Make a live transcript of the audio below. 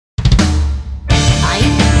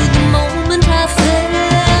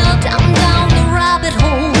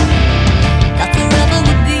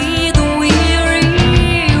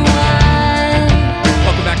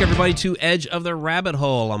to Edge of the Rabbit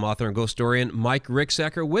Hole. I'm author and ghost historian Mike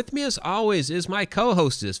Ricksecker. With me, as always, is my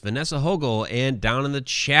co-hostess, Vanessa Hogel, and down in the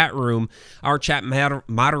chat room, our chat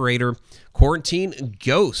moderator, Quarantine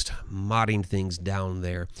Ghost, modding things down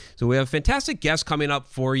there. So we have a fantastic guest coming up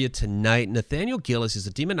for you tonight. Nathaniel Gillis is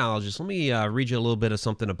a demonologist. Let me read you a little bit of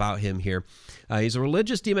something about him here. He's a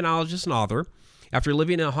religious demonologist and author. After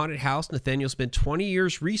living in a haunted house, Nathaniel spent 20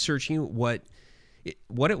 years researching what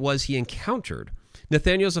it was he encountered.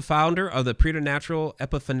 Nathaniel is a founder of the preternatural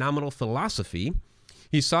epiphenomenal philosophy.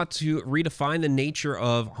 He sought to redefine the nature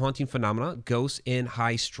of haunting phenomena, ghosts, and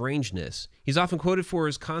high strangeness. He's often quoted for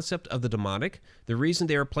his concept of the demonic. The reason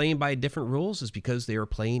they are playing by different rules is because they are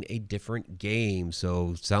playing a different game.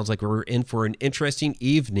 So sounds like we're in for an interesting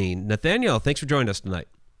evening. Nathaniel, thanks for joining us tonight.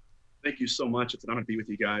 Thank you so much. It's an honor to be with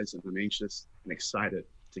you guys, and I'm anxious and excited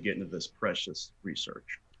to get into this precious research.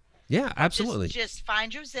 Yeah, absolutely. Just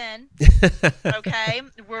find your zen. Okay,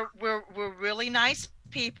 we're really nice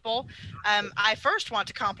people. I first want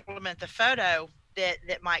to compliment the photo that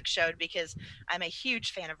Mike showed, because I'm a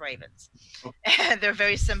huge fan of ravens. Okay. They're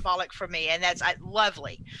very symbolic for me, and that's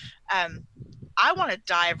lovely. I want to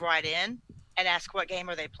dive right in and ask, what game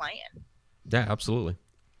are they playing? Yeah, absolutely.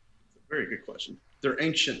 Very good question. They're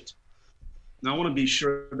ancient. Now, I want to be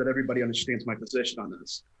sure that everybody understands my position on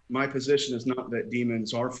this. My position is not that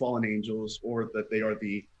demons are fallen angels or that they are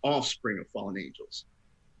the offspring of fallen angels.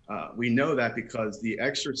 We know that because the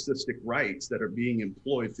exorcistic rites that are being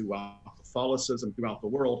employed throughout Catholicism, throughout the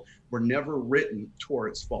world, were never written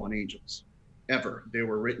towards fallen angels, ever. They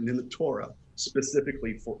were written in the Torah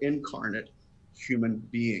specifically for incarnate human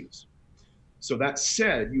beings. So that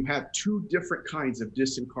said, you have two different kinds of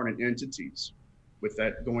disincarnate entities with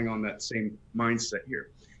that going on, that same mindset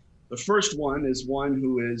here. The first one is one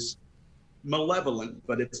who is malevolent,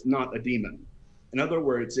 but it's not a demon. In other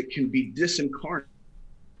words, it can be disincarnate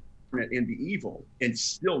and be evil and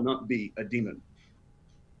still not be a demon.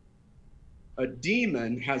 A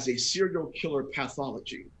demon has a serial killer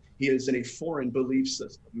pathology. He is in a foreign belief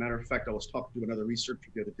system. Matter of fact, I was talking to another researcher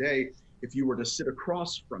the other day. If you were to sit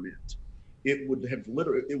across from it, it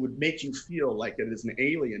would make you feel like it is an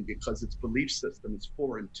alien, because its belief system is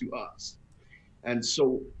foreign to us. And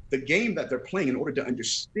so the game that they're playing, in order to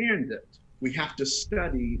understand it, we have to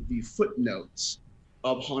study the footnotes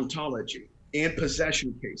of hauntology and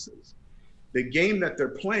possession cases. The game that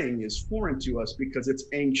they're playing is foreign to us because it's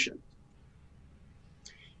ancient.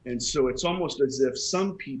 And so it's almost as if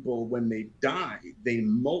some people, when they die, they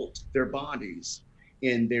molt their bodies,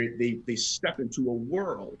 and they step into a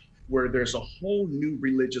world where there's a whole new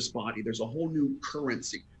religious body, there's a whole new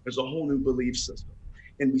currency, there's a whole new belief system.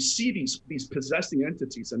 And we see these possessing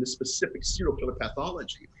entities and this specific serial killer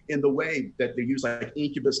pathology in the way that they use, like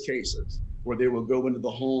incubus cases, where they will go into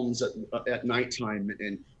the homes at nighttime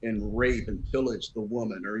and rape and pillage the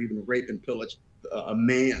woman, or even rape and pillage a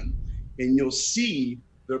man. And you'll see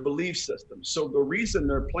their belief system. So the reason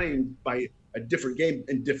they're playing by a different game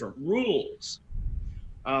and different rules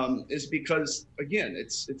is because, again,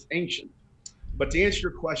 it's ancient. But to answer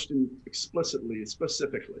your question explicitly,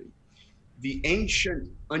 specifically, the ancient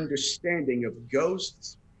understanding of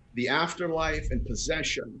ghosts, the afterlife, and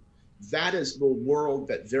possession, that is the world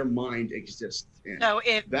that their mind exists in. So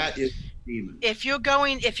that is demon. If you're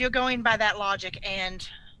going by that logic and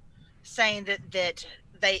saying that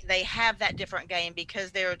they have that different game because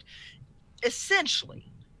they're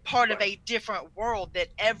essentially part of a different world that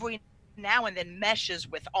every now and then meshes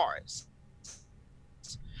with ours,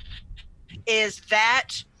 is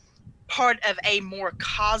that part of a more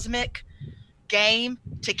cosmic game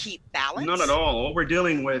to keep balance? Not at all. What we're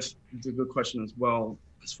dealing with is a good question as well.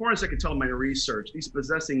 As far as I can tell in my research, these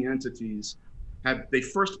possessing entities they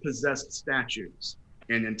first possessed statues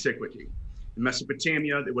in antiquity. In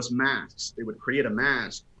Mesopotamia, it was masks. They would create a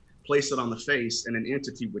mask, place it on the face, and an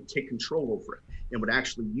entity would take control over it and would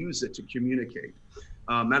actually use it to communicate.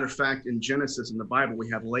 Matter of fact, in Genesis, in the Bible, we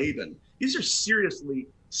have Laban. These are seriously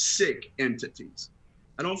sick entities.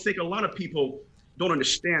 I don't think a lot of people don't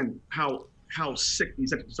understand how sick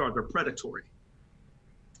these entities are. They're predatory.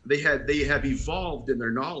 They have evolved in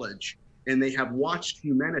their knowledge, and they have watched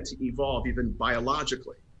humanity evolve even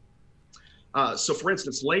biologically. So for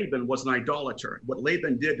instance, Laban was an idolater. What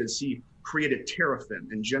Laban did is he created teraphim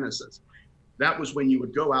in Genesis. That was when you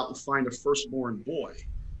would go out and find a firstborn boy,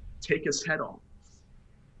 take his head off.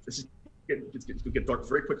 This is get dark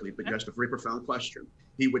very quickly, but you asked a very profound question.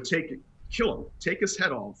 He would kill him, take his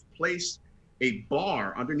head off, place a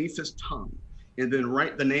bar underneath his tongue, and then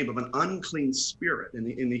write the name of an unclean spirit.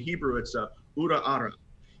 In the Hebrew, it's Ura Ara.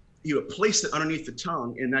 He would place it underneath the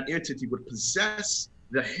tongue, and that entity would possess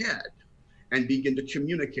the head and begin to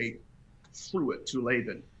communicate through it to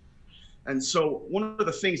Laban. And so one of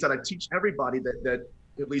the things that I teach everybody that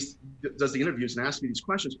at least does the interviews and asks me these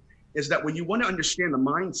questions is that when you want to understand the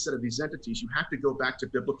mindset of these entities, you have to go back to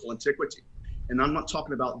biblical antiquity. And I'm not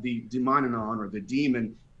talking about the daimonon or the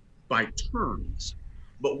demon by terms,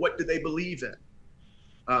 but what do they believe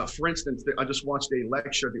in? For instance, I just watched a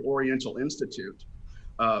lecture at the Oriental Institute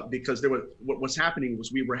because what was happening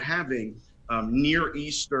was we were having Near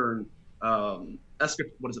Eastern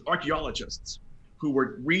archaeologists who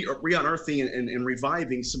were re-unearthing and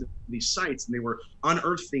reviving some of these sites, and they were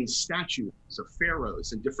unearthing statues of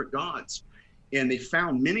pharaohs and different gods. And they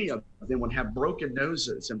found many of them would have broken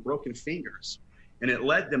noses and broken fingers. And it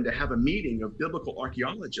led them to have a meeting of biblical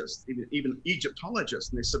archaeologists, even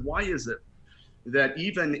Egyptologists. And they said, why is it that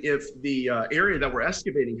even if the area that we're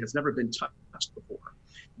excavating has never been touched before,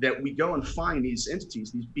 that we go and find these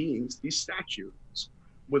entities, these beings, these statues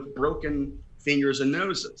with broken fingers and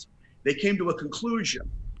noses? They came to a conclusion,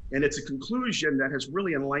 and it's a conclusion that has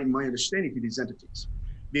really enlightened my understanding of these entities,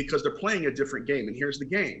 because they're playing a different game. And here's the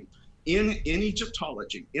game. In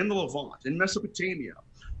Egyptology, in the Levant, in Mesopotamia,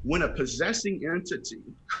 when a possessing entity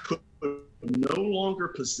could no longer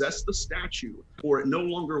possess the statue, or it no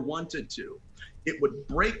longer wanted to, it would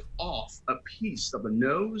break off a piece of the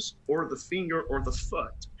nose or the finger or the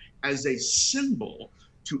foot as a symbol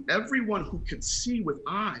to everyone who could see with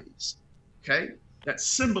eyes. Okay? That's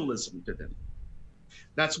symbolism to them.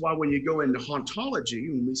 That's why when you go into hauntology,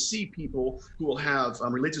 and we see people who will have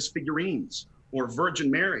religious figurines or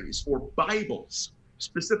Virgin Marys or Bibles,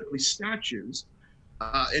 specifically statues,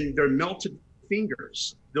 and they're melted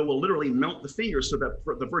fingers. They will literally melt the fingers so that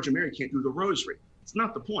the Virgin Mary can't do the rosary. It's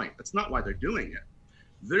not the point. That's not why they're doing it.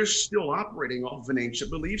 They're still operating off of an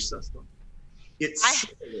ancient belief system. It's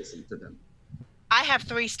symbolism to them. I have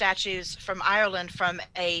 3 statues from Ireland from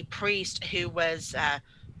a priest who was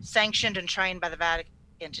sanctioned and trained by the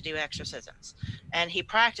Vatican to do exorcisms. And he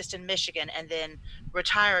practiced in Michigan and then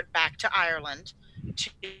retired back to Ireland to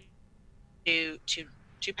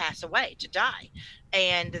pass away, to die.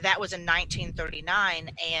 And that was in 1939.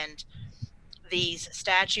 And these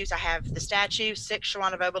statues, I have the statue, 6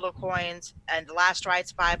 Sharonda coins, and the Last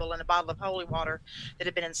Rites Bible, and a bottle of holy water that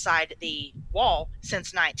had been inside the wall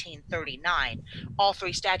since 1939. All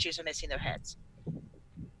 3 statues are missing their heads.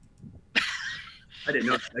 I didn't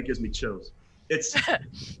know that. That gives me chills. It's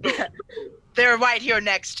they're right here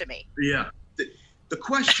next to me. Yeah. The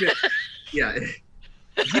question, yeah,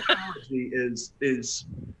 demonology is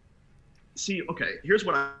see, okay, here's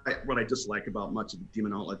what I dislike about much of the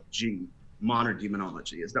demonology, modern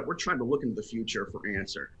demonology, is that we're trying to look into the future for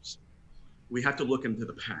answers. We have to look into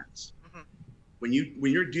the past. Mm-hmm. When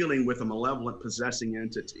you're dealing with a malevolent possessing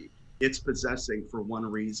entity, it's possessing for one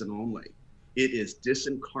reason only. It is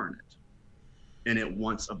disincarnate and it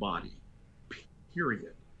wants a body,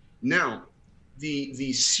 period. Now,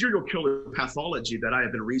 the serial killer pathology that I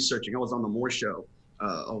have been researching, I was on the Moore Show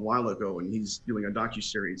a while ago, and he's doing a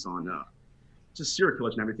docuseries on just serial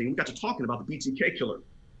killers and everything. We got to talking about the BTK killer.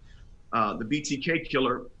 The BTK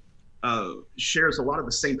killer shares a lot of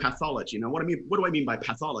the same pathology. Now, what do I mean by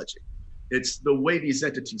pathology? It's the way these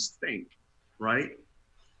entities think, right?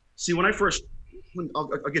 See, I'll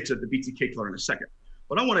get to the BTK killer in a second,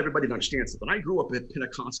 but I want everybody to understand something. I grew up in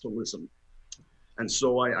Pentecostalism. And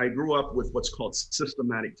so I grew up with what's called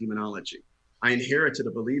systematic demonology. I inherited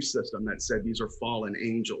a belief system that said these are fallen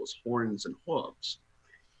angels, horns and hooves.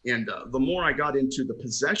 And the more I got into the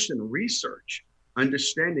possession research,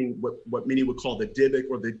 understanding what many would call the Dybbuk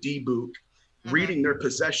or the D-book, reading their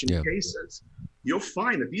possession cases, you'll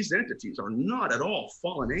find that these entities are not at all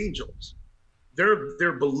fallen angels.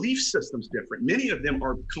 Their belief system's different. Many of them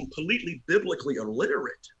are completely biblically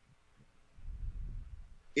illiterate.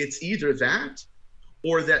 It's either that,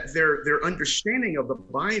 or that their understanding of the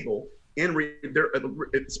Bible and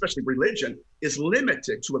especially religion is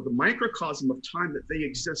limited to the microcosm of time that they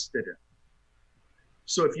existed in.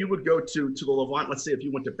 So if you would go to the Levant, let's say if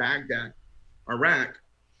you went to Baghdad, Iraq,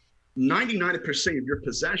 99% of your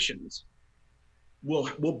possessions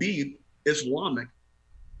will be Islamic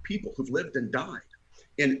people who've lived and died.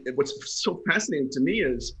 And what's so fascinating to me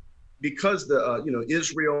is because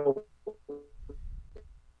Israel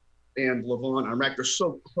and Levant, Iraq, they're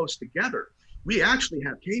so close together. We actually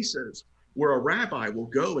have cases where a rabbi will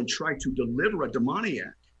go and try to deliver a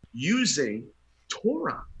demoniac using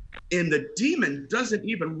Torah, and the demon doesn't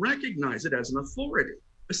even recognize it as an authority.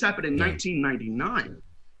 This happened in 1999.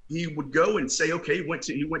 He would go and say, okay, he went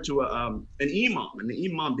to an imam, and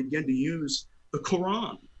the imam began to use the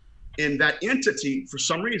Quran. And that entity, for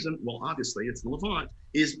some reason, well, obviously it's the Levant,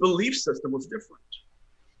 his belief system was different.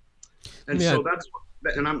 And so that's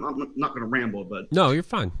and I'm not going to ramble, but No, you're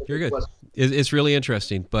fine. You're good. It's really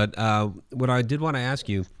interesting. But what I did want to ask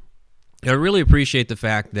you, I really appreciate the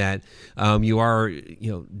fact that you are,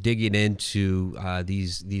 digging into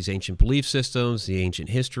these ancient belief systems, the ancient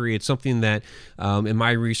history. It's something that, in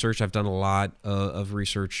my research, I've done a lot of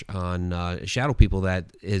research on shadow people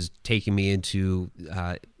that has taken me into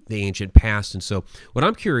the ancient past. And so what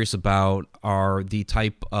I'm curious about are the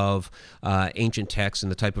type of ancient texts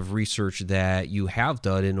and the type of research that you have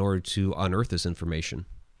done in order to unearth this information.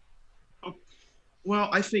 Well,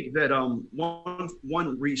 I think that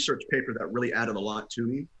one research paper that really added a lot to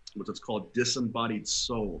me was what's called Disembodied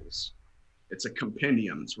Souls. It's a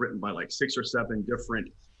compendium. It's written by like 6 or 7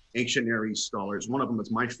 different ancient Near East scholars. One of them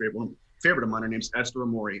is my favorite of mine. Her name's Esther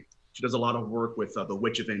Amori. She does a lot of work with the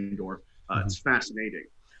Witch of Endor. It's fascinating.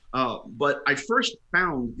 But I first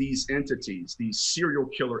found these entities, these serial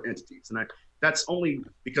killer entities, and that's only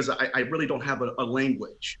because I really don't have a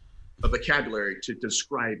language, a vocabulary to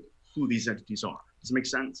describe who these entities are. Does it make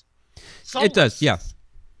sense? It does, yeah.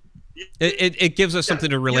 It gives us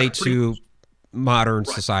something to relate to modern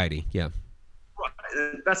society, yeah. Right,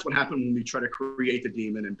 and that's what happened when we try to create the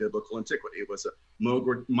demon in biblical antiquity. It was a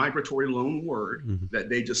migratory loan word that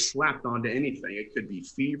they just slapped onto anything. It could be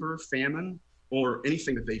fever, famine, or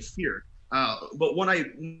anything that they feared. But when I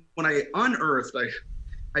unearthed,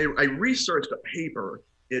 I researched a paper.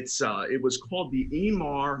 It was called the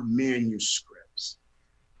Emar Manuscripts.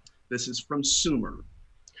 This is from Sumer,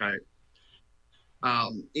 okay?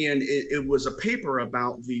 And it was a paper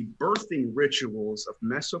about the birthing rituals of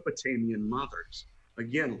Mesopotamian mothers.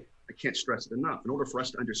 Again, I can't stress it enough. In order for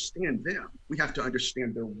us to understand them, we have to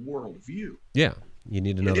understand their worldview. Yeah, you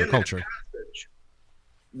need to know their culture. That passage,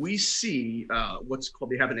 we see what's called,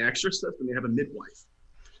 they have an exorcist and they have a midwife.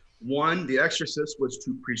 One, the exorcist was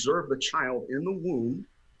to preserve the child in the womb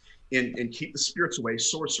and keep the spirits away,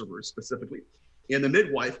 sorcerers specifically. And the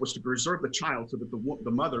midwife was to preserve the child so that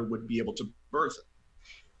the mother would be able to birth it.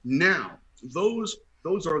 Now, those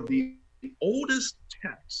are the oldest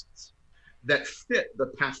texts that fit the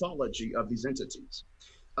pathology of these entities.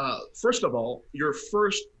 First of all, your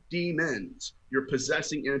first demons, your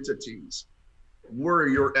possessing entities, were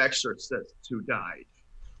your exorcists who died,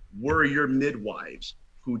 were your midwives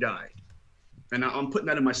who died. And I'm putting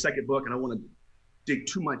that in my second book, and I want to dig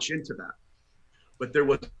too much into that. But there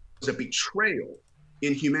was a betrayal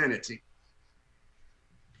in humanity.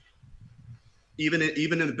 Even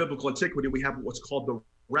in the biblical antiquity, we have what's called the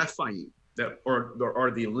Rephaim, that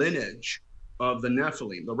are the lineage of the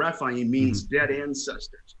Nephilim. The Rephaim means dead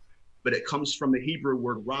ancestors, but it comes from the Hebrew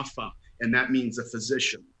word Rapha, and that means a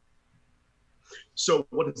physician. So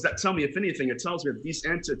what does that tell me? If anything, it tells me that these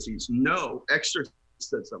entities know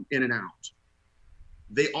exorcism in and out.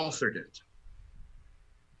 They authored it.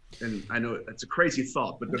 And I know it's a crazy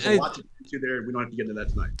thought, but there's a lot to do there. We don't have to get into that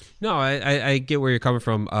tonight. No, I get where you're coming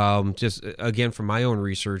from. Just again, from my own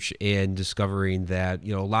research and discovering that,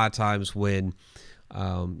 a lot of times when,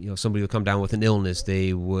 somebody would come down with an illness,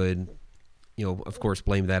 they would, of course,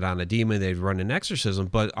 blame that on a demon. They'd run an exorcism.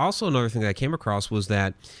 But also another thing that I came across was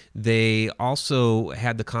that they also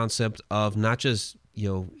had the concept of not just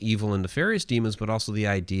evil and nefarious demons, but also the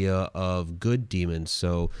idea of good demons.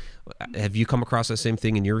 So have you come across that same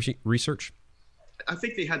thing in your research? I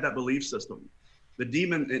think they had that belief system. The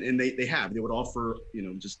demon, and they would offer,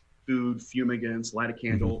 just food, fumigants, light a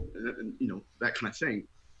candle, and that kind of thing.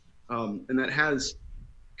 And that has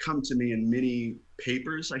come to me in many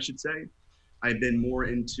papers, I should say. I've been more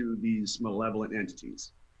into these malevolent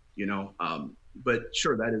entities, but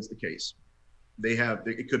sure, that is the case.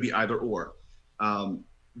 It could be either or.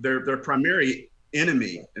 Their primary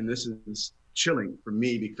enemy, and this is chilling for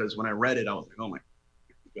me because when I read it, I was like, oh my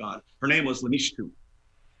God. Her name was Lamishtu.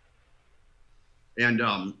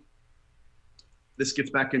 And this gets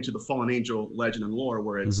back into the fallen angel legend and lore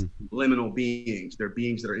where it's liminal beings. They're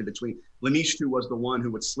beings that are in between. Lamishtu was the one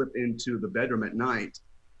who would slip into the bedroom at night,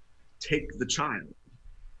 take the child.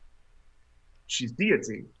 She's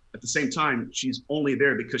deity. At the same time, she's only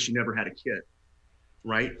there because she never had a kid.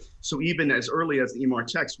 Right? So even as early as the Emar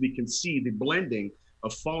text, we can see the blending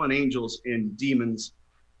of fallen angels and demons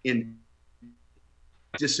in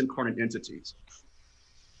disincarnate entities.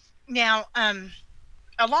 Now,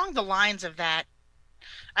 along the lines of that,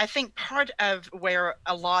 I think part of where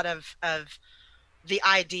a lot of the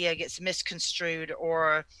idea gets misconstrued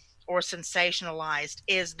or sensationalized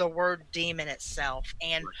is the word demon itself.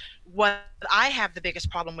 And what I have the biggest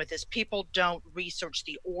problem with is people don't research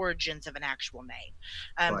the origins of an actual name.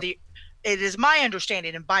 it is my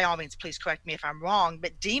understanding, and by all means, please correct me if I'm wrong,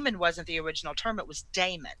 but demon wasn't the original term. It was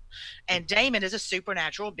daemon. And daemon is a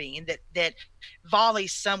supernatural being that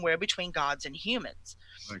volleys somewhere between gods and humans,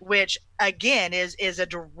 Right. which again is a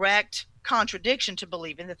direct contradiction to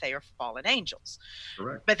believing that they are fallen angels.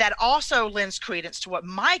 Correct. But that also lends credence to what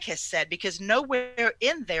Mike has said, because nowhere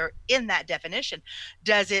in there, in that definition,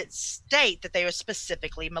 does it state that they are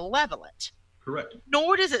specifically malevolent, Correct.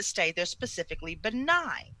 nor does it state they're specifically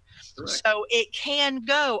benign. Correct. So it can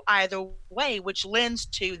go either way, which lends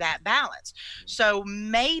to that balance. So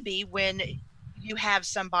maybe when you have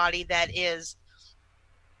somebody that is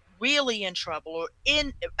really in trouble, or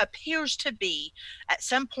appears to be at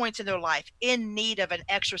some points in their life in need of an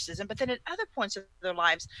exorcism, but then at other points of their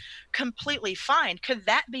lives completely fine, could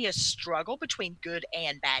that be a struggle between good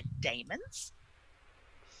and bad daemons?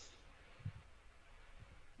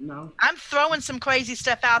 No. I'm throwing some crazy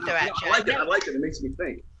stuff out there at No, you. I like it. I like it. It makes me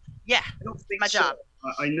think. Yeah, I don't think my so. job.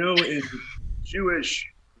 I know in Jewish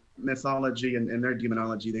mythology and their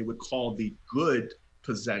demonology, they would call the good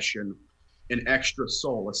possession an extra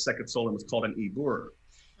soul, a second soul, and was called an ibur.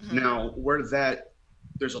 Mhm. Now,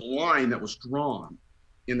 there's a line that was drawn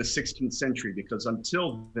in the 16th century, because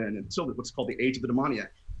until then, until what's called the age of the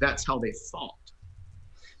demoniac, that's how they thought.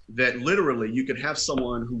 That literally you could have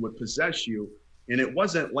someone who would possess you, and it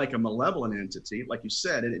wasn't like a malevolent entity, like you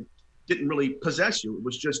said, and it didn't really possess you. It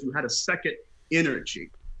was just you had a second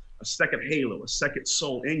energy, a second halo, a second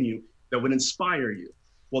soul in you that would inspire you.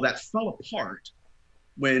 Well, that fell apart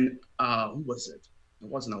when, who was it? It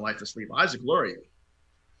wasn't a lifeless sleep. Isaac Luria.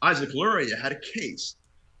 Isaac Luria had a case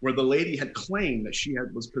where the lady had claimed that she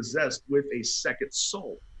was possessed with a second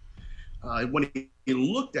soul. When he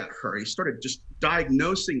looked at her, he started just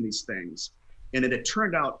diagnosing these things, and it had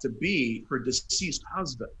turned out to be her deceased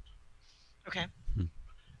husband. Okay.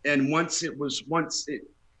 And once it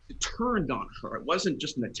turned on her, it wasn't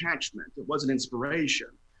just an attachment, it wasn't inspiration.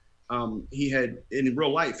 He had, in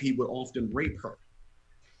real life, he would often rape her.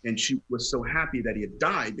 And she was so happy that he had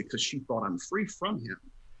died because she thought, I'm free from him.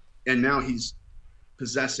 And now he's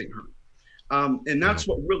possessing her. And that's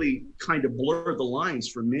what really kind of blurred the lines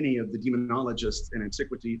for many of the demonologists in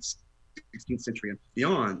antiquity, 16th century and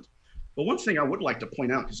beyond. But one thing I would like to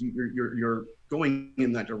point out, because you're going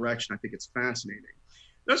in that direction, I think it's fascinating.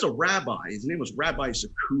 There's a rabbi, his name was Rabbi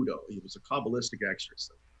Zacuto. He was a Kabbalistic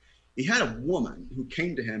exorcist. He had a woman who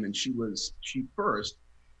came to him, and she first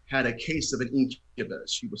had a case of an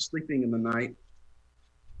incubus. She was sleeping in the night,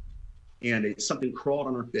 and something crawled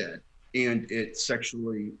on her bed, and it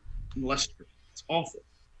sexually molested her. It's awful.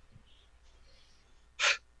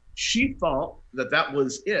 She thought that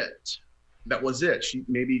was it. That was it. She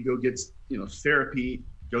maybe go gets therapy,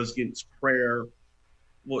 gets prayer.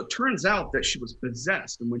 Well, it turns out that she was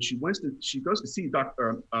possessed, and when she goes to see Rabbi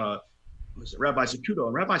Zacuto,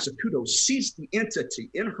 and Rabbi Zacuto sees the entity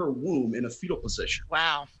in her womb in a fetal position.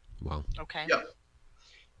 Wow. Wow. Okay. Yeah.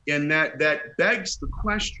 And that begs the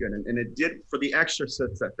question, and it did for the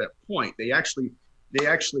exorcists at that point. They actually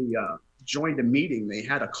joined a meeting. They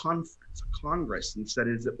had a congress, and said,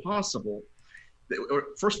 "Is it possible?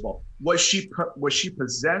 First of all, was she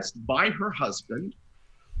possessed by her husband,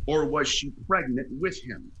 or was she pregnant with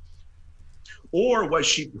him, or was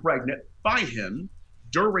she pregnant by him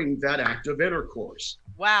during that act of intercourse?"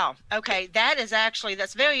 Wow. Okay.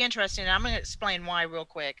 That's very interesting. And I'm going to explain why real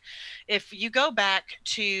quick. If you go back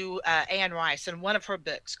to Anne Rice and one of her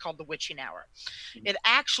books called The Witching Hour, it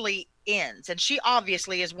actually ends, and she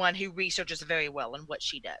obviously is one who researches very well in what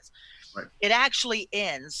she does. Right. It actually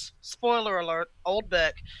ends, spoiler alert, old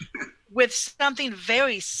book, with something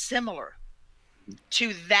very similar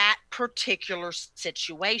to that particular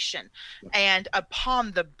situation. And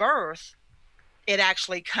upon the birth, it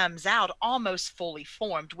actually comes out almost fully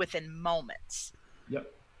formed within moments.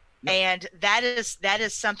 Yep. And that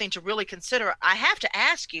is something to really consider. I have to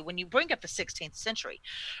ask you, when you bring up the 16th century,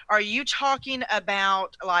 are you talking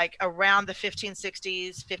about like around the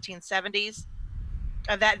 1560s, 1570s?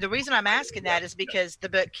 The reason I'm asking that is because the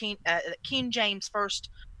book King James first,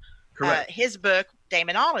 his book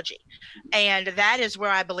Daemonology, and that is where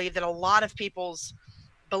I believe that a lot of people's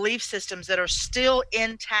belief systems that are still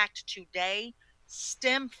intact today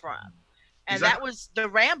stem from, and Exactly. That was the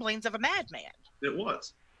ramblings of a madman. It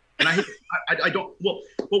was. And I don't, well,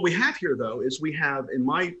 what we have here though, is we have in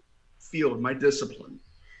my field, my discipline,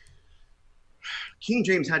 King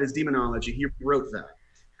James had his demonology, he wrote that.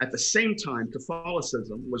 At the same time,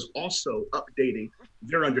 Catholicism was also updating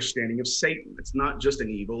their understanding of Satan. It's not just an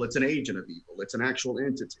evil, it's an agent of evil, it's an actual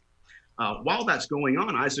entity. While that's going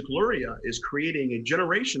on, Isaac Luria is creating a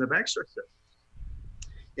generation of exorcists.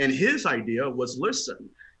 And his idea was, listen,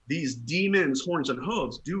 These demons, horns, and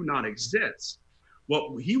hooves do not exist.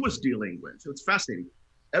 What he was dealing with, it's fascinating.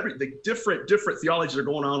 The different theologies are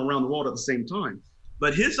going on around the world at the same time.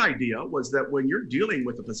 But his idea was that when you're dealing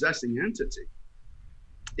with a possessing entity,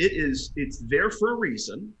 it's there for a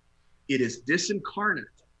reason. It is disincarnate.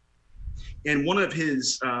 And one of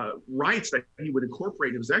his rites that he would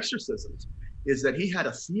incorporate in his exorcisms is that he had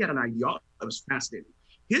an idea that was fascinating.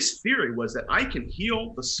 His theory was that I can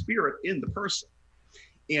heal the spirit in the person.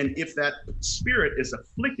 And if that spirit is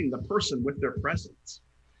afflicting the person with their presence,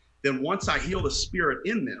 then once I heal the spirit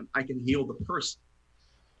in them, I can heal the person.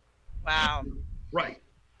 Wow. Right.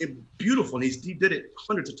 Beautiful. And he did it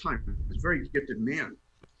hundreds of times. He's a very gifted man.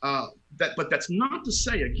 But that's not to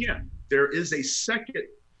say, again, there is a second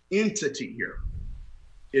entity here.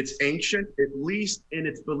 It's ancient, at least in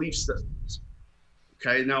its belief systems.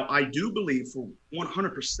 Okay. Now, I do believe for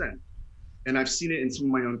 100%, and I've seen it in some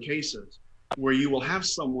of my own cases, where you will have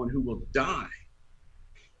someone who will die.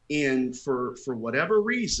 And for whatever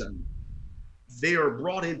reason, they are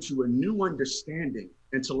brought into a new understanding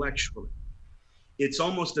intellectually. It's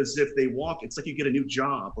almost as if they walk, it's like you get a new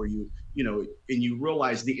job, or you know, and you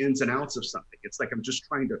realize the ins and outs of something. It's like, I'm just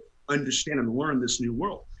trying to understand and learn this new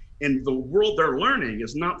world. And the world they're learning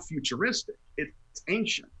is not futuristic, it's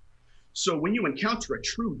ancient. So when you encounter a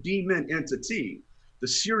true demon entity, the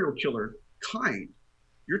serial killer kind,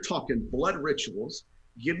 you're talking blood rituals,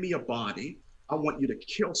 give me a body, I want you to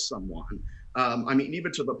kill someone. I mean,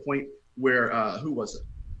 even to the point where, who was it?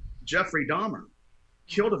 Jeffrey Dahmer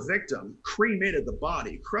killed a victim, cremated the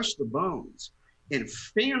body, crushed the bones, and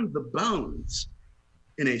fanned the bones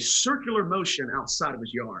in a circular motion outside of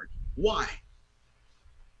his yard. Why?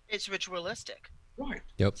 It's ritualistic. Right.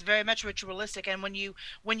 Yep. It's very much ritualistic. And when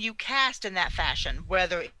you cast in that fashion,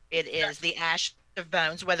 whether it is the ash of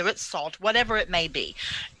bones, whether it's salt, whatever it may be,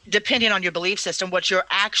 depending on your belief system, what you're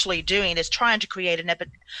actually doing is trying to create an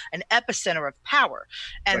epicenter of power.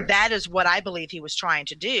 And right. That is what I believe he was trying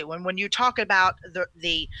to do. And when you talk about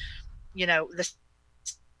the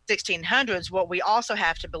 1600s, what we also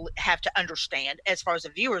have to understand, as far as the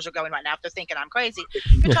viewers are going right now, if they're thinking I'm crazy,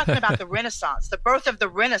 you're talking about the Renaissance, the birth of the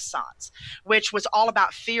Renaissance, which was all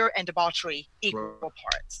about fear and debauchery equal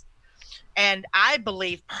parts. And I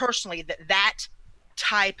believe personally that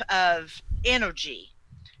type of energy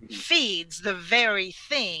feeds the very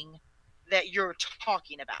thing that you're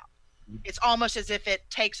talking about. It's almost as if it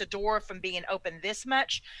takes a door from being open this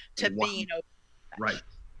much to being open this much. Right.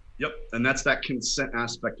 Yep. And that's that consent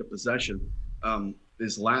aspect of possession.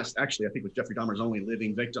 His last, actually, I think it was Jeffrey Dahmer's only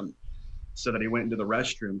living victim, said that he went into the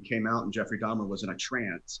restroom, came out, and Jeffrey Dahmer was in a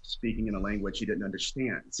trance, speaking in a language he didn't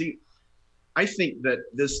understand. See, I think that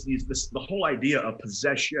the whole idea of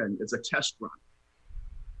possession is a test run.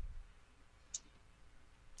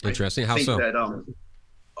 Interesting. How so?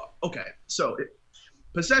 Okay. So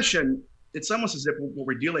possession, it's almost as if what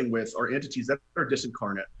we're dealing with are entities that are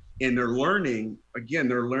disincarnate, and they're learning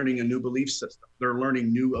a new belief system. They're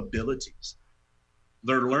learning new abilities.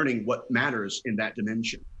 They're learning what matters in that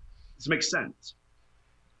dimension. Does it make sense?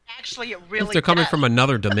 Actually, it really If they're coming does. from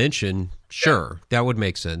another dimension, sure, that would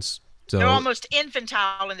make sense. So They're almost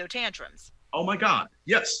infantile in their tantrums. Oh my God,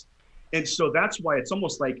 yes. And so that's why it's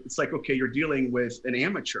like, okay, you're dealing with an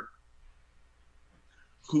amateur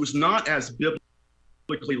who's not as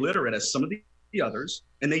biblically literate as some of the others,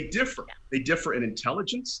 and they differ. Yeah. They differ in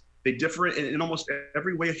intelligence. They differ in almost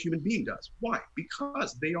every way a human being does. Why?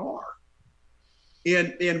 Because they are.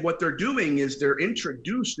 And what they're doing is they're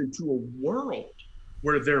introduced into a world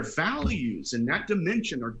where their values in that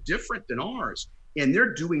dimension are different than ours, and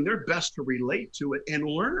they're doing their best to relate to it and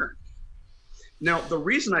learn. Now, the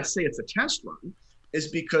reason I say it's a test run is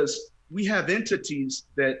because we have entities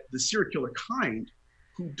that the serial killer kind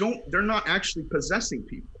they're not actually possessing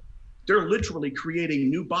people. They're literally creating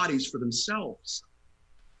new bodies for themselves.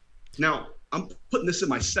 Now, I'm putting this in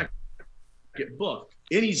my second book.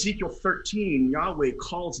 In Ezekiel 13, Yahweh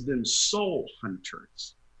calls them soul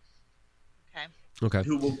hunters. Okay.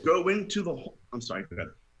 Who will go into the... I'm sorry, go ahead.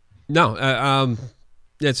 No,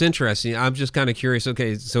 that's interesting. I'm just kind of curious.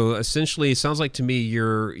 Okay, so essentially, it sounds like to me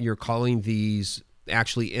you're calling these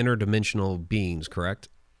actually interdimensional beings, correct?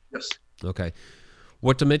 Yes. Okay.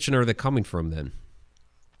 What dimension are they coming from then?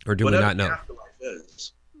 Or do we not know?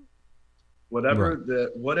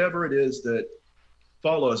 Whatever it is that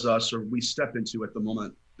follows us or we step into at the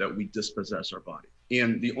moment that we dispossess our body.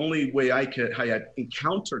 And the only way I had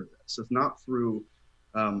encountered this is not through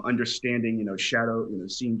understanding,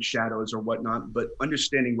 seeing shadows or whatnot, but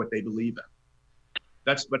understanding what they believe in.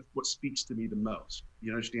 That's what speaks to me the most.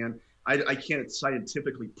 You understand? I can't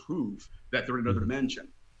scientifically prove that they're in another dimension.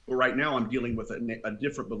 But right now, I'm dealing with a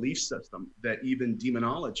different belief system that even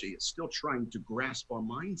demonology is still trying to grasp our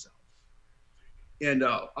minds of. And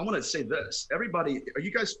I want to say this. Everybody, are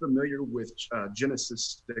you guys familiar with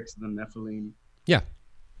Genesis 6, the Nephilim? Yeah.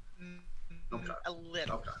 Okay. A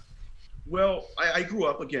little. Okay. Well, I grew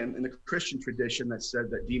up, again, in the Christian tradition that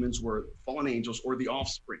said that demons were fallen angels or the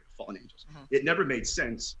offspring of fallen angels. It never made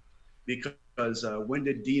sense because when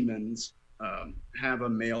did demons have a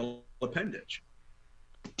male appendage?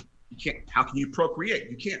 You can't. How can you procreate?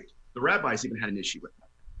 You can't. The rabbis even had an issue with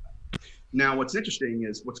that. Now, what's interesting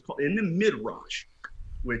is what's called in the Midrash,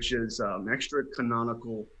 which is extra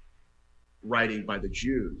canonical writing by the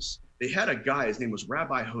Jews. They had a guy, his name was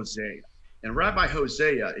Rabbi Hosea. And Rabbi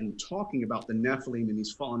Hosea, in talking about the Nephilim and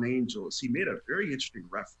these fallen angels, he made a very interesting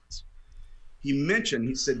reference.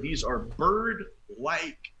 He said, these are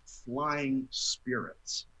bird-like flying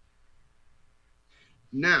spirits.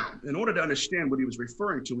 Now, in order to understand what he was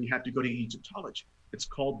referring to, we have to go to Egyptology. It's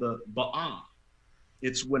called the Ba'ah.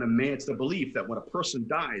 It's it's the belief that when a person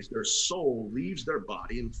dies, their soul leaves their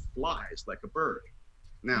body and flies like a bird.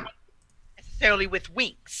 Now, necessarily with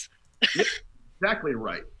wings. Exactly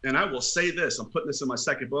right. And I will say this, I'm putting this in my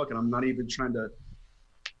second book, and I'm not even trying to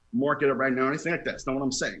market it right now or anything like that. That's not what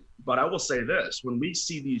I'm saying. But I will say this, when we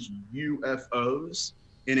see these UFOs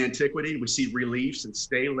in antiquity, we see reliefs and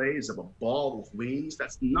steles of a ball with wings.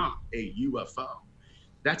 That's not a UFO.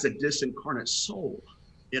 That's a disincarnate soul.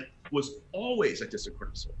 It was always a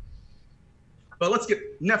disincarnate soul. But let's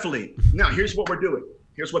get Nephilim. Now, here's what we're doing.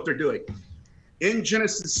 Here's what they're doing. In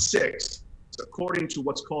Genesis 6, according to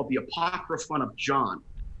what's called the Apocryphon of John,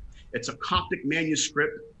 it's a Coptic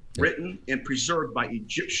manuscript written and preserved by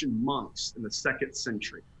Egyptian monks in the 2nd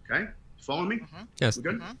century. Okay? Follow me? Yes. We're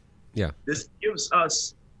good? Yeah. This gives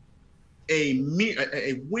us a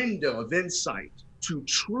window of insight to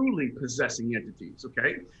truly possessing entities.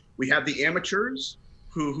 Okay? We have the amateurs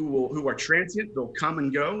who are transient. They'll come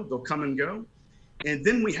and go. They'll come and go. And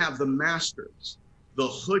then we have the masters, the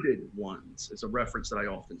hooded ones, is a reference that I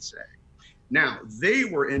often say. Now, they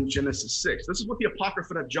were in Genesis 6. This is what the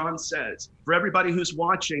Apocrypha of John says. For everybody who's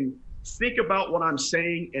watching, think about what I'm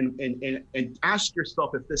saying and ask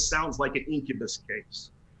yourself if this sounds like an incubus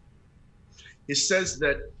case. It says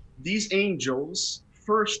that these angels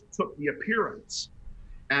first took the appearance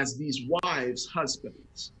as these wives'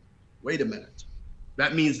 husbands. Wait a minute.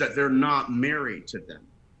 That means that they're not married to them,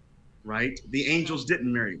 right? The angels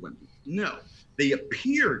didn't marry women. No, they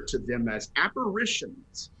appeared to them as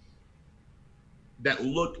apparitions that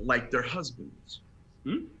looked like their husbands.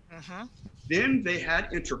 Then they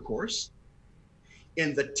had intercourse.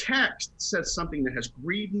 And the text says something that has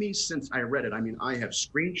grieved me since I read it. I mean, I have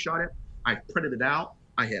screenshot it. I've printed it out.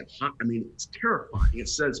 It's terrifying. It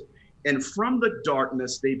says, and from the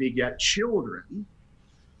darkness they begat children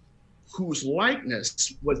whose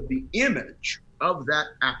likeness was the image of that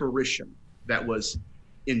apparition that was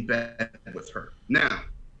in bed with her. Now,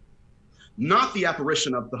 not the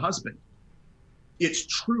apparition of the husband. It's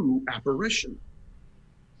true apparition.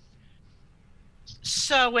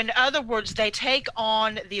 So in other words, they take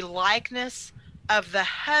on the likeness of the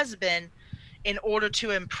husband in order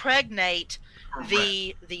to impregnate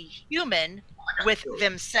the human with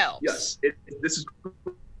themselves. Yes, this is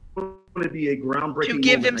going to be a groundbreaking to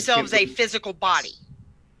give moment. themselves a physical body.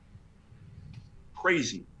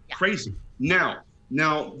 Crazy, crazy. Now,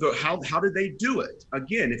 how did they do it?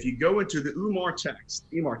 Again, if you go into the Emar text,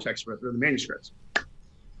 the manuscripts,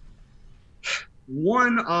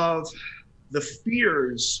 one of the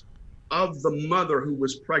fears of the mother who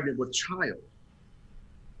was pregnant with child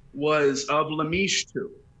was of Lamishtu.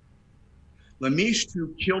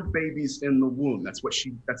 Lamishtu killed babies in the womb. That's what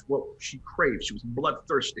she craved. She was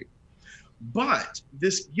bloodthirsty. But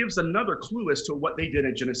this gives another clue as to what they did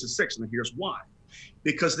in Genesis 6, and here's why.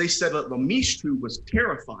 Because they said that Lamishtu was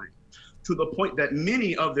terrifying to the point that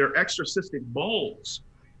many of their exorcistic bowls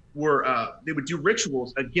they would do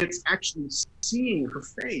rituals against actually seeing her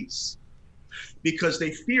face, because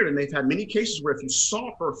they feared, and they've had many cases where if you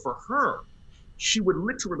saw her for her, she would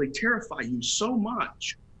literally terrify you so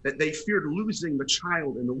much that they feared losing the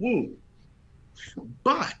child in the womb.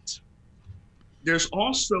 But there's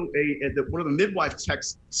also one of the midwife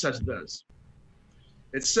texts says this.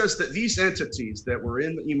 It says that these entities that were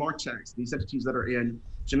in the Emar text, these entities that are in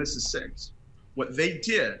Genesis 6, what they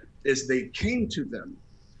did is they came to them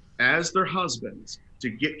as their husbands to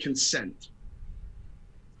get consent.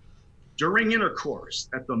 During intercourse,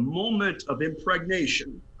 at the moment of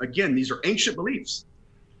impregnation, again, these are ancient beliefs,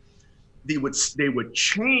 they would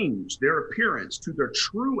change their appearance to their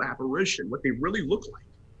true apparition, what they really look like,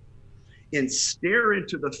 and stare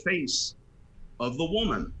into the face of the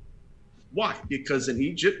woman Why? Because in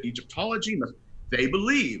Egyptology, they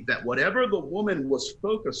believed that whatever the woman was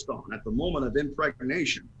focused on at the moment of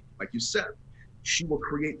impregnation, like you said, she will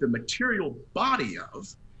create the material body of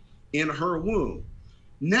in her womb.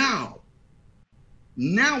 Now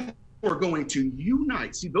we're going to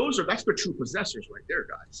unite. See, that's the true possessors right there,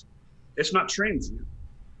 guys. It's not transient.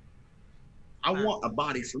 I want a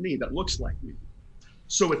body for me that looks like me.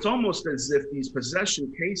 So it's almost as if these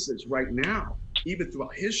possession cases right now, even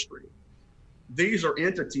throughout history, these are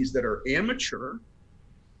entities that are immature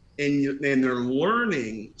and they're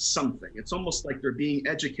learning something. It's almost like they're being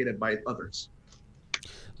educated by others.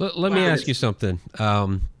 Let me ask you something.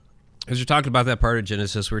 As you're talking about that part of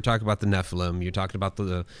Genesis, we were talking about the Nephilim. You're talking about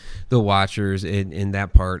the Watchers in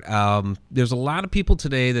that part. There's a lot of people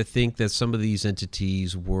today that think that some of these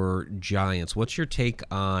entities were giants. What's your take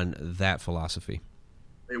on that philosophy?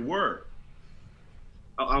 They were.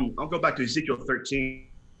 I'll go back to Ezekiel 13.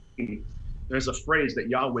 There's a phrase that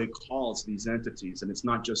Yahweh calls these entities, and it's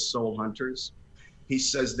not just soul hunters. He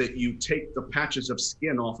says that you take the patches of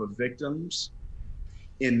skin off of victims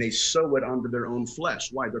and they sew it onto their own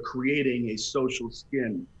flesh. Why? They're creating a social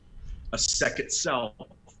skin, a second self.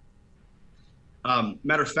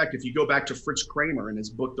 Matter of fact, if you go back to Fritz Kramer in his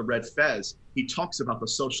book, The Red Fez, he talks about the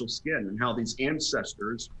social skin and how these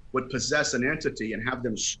ancestors would possess an entity and have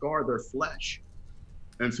them scar their flesh.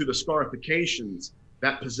 And through the scarifications,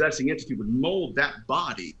 that possessing entity would mold that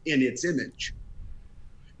body in its image.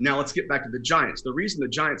 Now let's get back to the giants. The reason the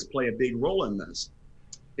giants play a big role in this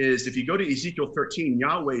is if you go to Ezekiel 13,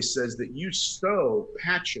 Yahweh says that you sew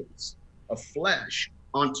patches of flesh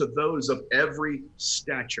onto those of every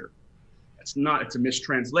stature. It's a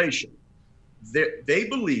mistranslation. They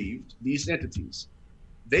believed, these entities,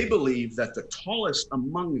 they believed that the tallest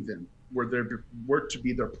among them were to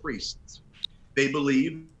be their priests. They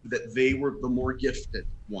believed that they were the more gifted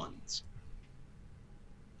ones.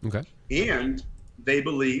 Okay. And they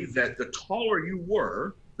believed that the taller you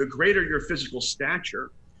were, the greater your physical stature,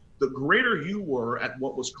 the greater you were at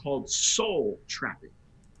what was called soul trapping.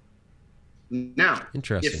 Now,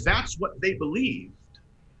 if that's what they believed,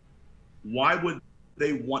 why would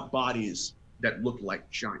they want bodies that look like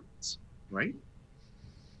giants, right?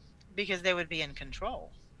 Because they would be in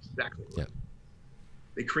control. Exactly. Yeah.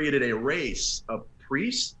 They created a race of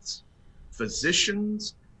priests,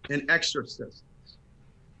 physicians, and exorcists.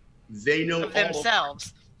 They know of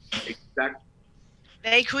themselves. Exactly.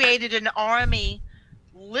 They created an army,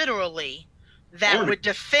 literally, that would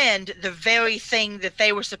defend the very thing that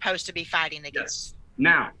they were supposed to be fighting against. Yes.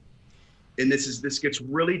 Now, and this gets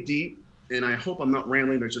really deep, and I hope I'm not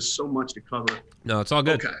rambling. There's just so much to cover. No, it's all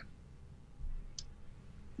good. Okay.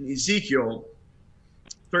 In Ezekiel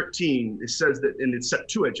 13, it says that in the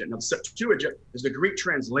Septuagint. Now, the Septuagint is the Greek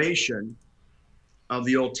translation of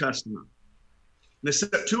the Old Testament. In the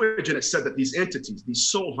Septuagint, it said that these entities, these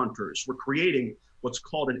soul hunters, were creating what's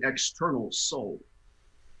called an external soul.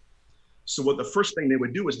 So what the first thing they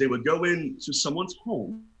would do is they would go into someone's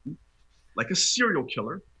home, like a serial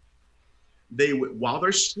killer. They would, while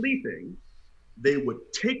they're sleeping, they would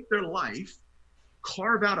take their life,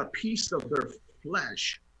 carve out a piece of their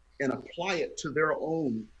flesh, and apply it to their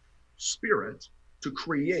own spirit to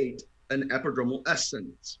create an epidermal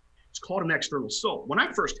essence. It's called an external soul. When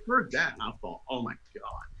I first heard that, I thought, oh my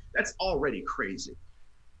God, that's already crazy,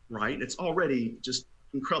 right? It's already just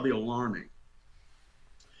incredibly alarming.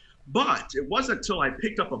 But it wasn't until I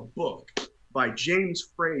picked up a book by James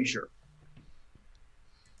Frazier,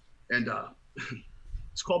 and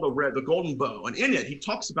it's called The Golden Bow. And in it, he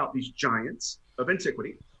talks about these giants of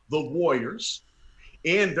antiquity, the warriors,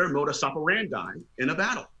 and their modus operandi in a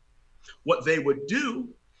battle. What they would do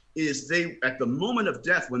is they, at the moment of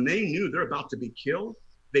death, when they knew they're about to be killed,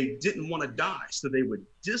 they didn't want to die. So they would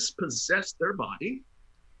dispossess their body,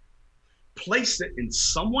 place it in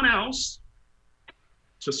someone else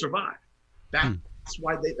to survive. That's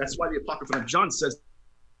why the Apocrypha of John says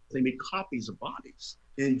they made copies of bodies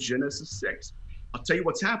in Genesis 6. I'll tell you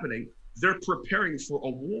what's happening. They're preparing for a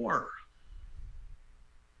war.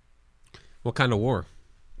 What kind of war?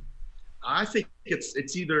 I think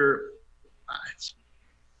it's either.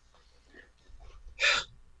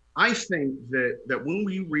 I think that when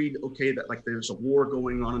we read, okay, that like there's a war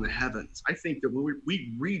going on in the heavens, I think that when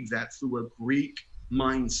we read that through a Greek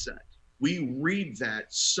mindset. We read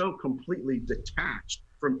that so completely detached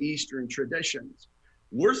from Eastern traditions.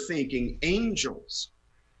 We're thinking angels.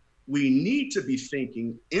 We need to be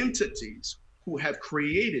thinking entities who have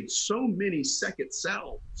created so many second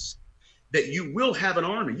selves that you will have an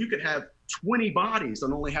army. You could have 20 bodies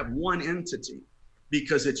and only have one entity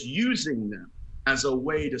because it's using them as a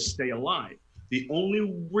way to stay alive. The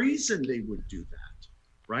only reason they would do that,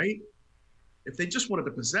 right? If they just wanted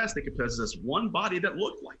to possess, they could possess one body that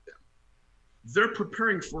looked like them. They're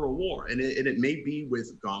preparing for a war, and it may be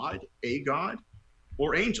with God, a God,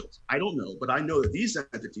 or angels. I don't know, but I know that these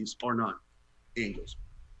entities are not angels.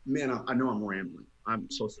 Man, I know I'm rambling. I'm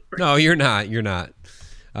so sorry. No, you're not. You're not.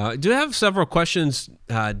 Do have several questions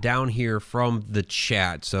down here from the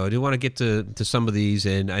chat, so I do want to get to some of these,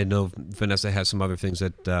 and I know Vanessa has some other things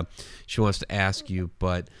that she wants to ask you,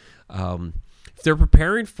 but if they're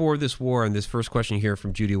preparing for this war, and this first question here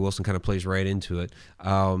from Judy Wilson kind of plays right into it,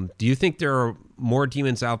 do you think there are more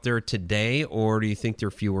demons out there today, or do you think they're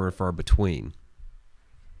fewer and far between?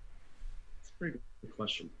 That's a very good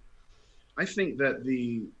question. I think that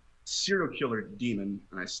the serial killer demon,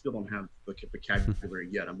 and I still don't have the vocabulary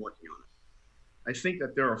yet, I'm working on it. I think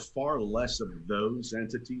that there are far less of those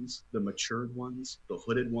entities, the matured ones, the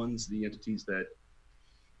hooded ones, the entities that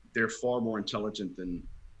they're far more intelligent than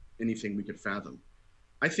anything we could fathom.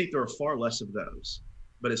 I think there are far less of those.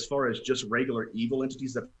 But as far as just regular evil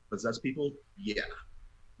entities that possess people, yeah.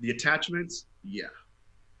 The attachments, yeah.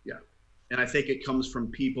 And I think it comes from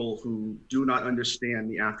people who do not understand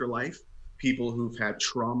the afterlife, people who've had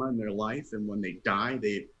trauma in their life, and when they die,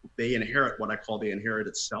 they inherit what I call the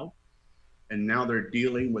inherited self. And now they're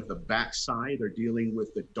dealing with the backside, they're dealing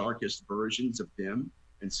with the darkest versions of them.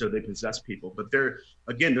 And so they possess people. But their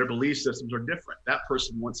belief systems are different. That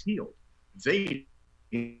person wants healed. They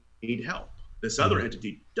need help. This other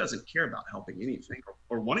entity doesn't care about helping anything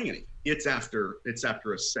or wanting anything. It's after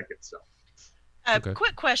a second self. Okay.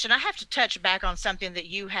 Quick question. I have to touch back on something that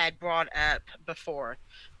you had brought up before.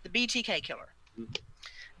 The BTK killer.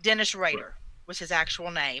 Dennis Rader was his actual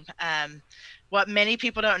name. What many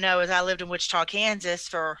people don't know is I lived in Wichita, Kansas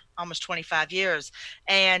for almost 25 years.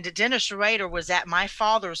 And Dennis Rader was at my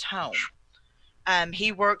father's home.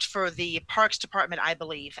 He worked for the Parks Department, I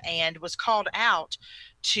believe, and was called out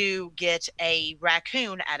to get a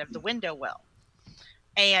raccoon out of the window well.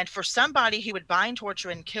 And for somebody who would bind, torture,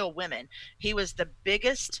 and kill women, he was the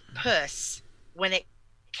biggest puss when it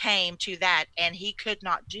came to that, and he could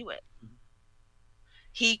not do it.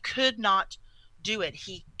 He could not do it.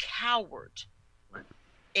 He cowered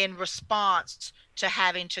in response to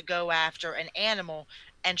having to go after an animal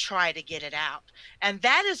and try to get it out. And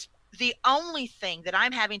that is the only thing that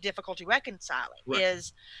I'm having difficulty reconciling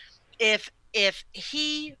is if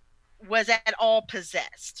he was at all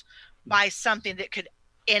possessed by something that could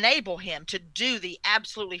enable him to do the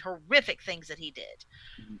absolutely horrific things that he did.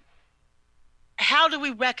 How do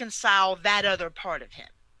we reconcile that other part of him?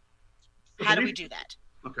 How do we do that?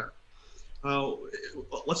 Okay.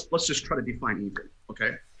 Let's just try to define evil.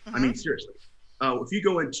 Okay. I mean, seriously, if you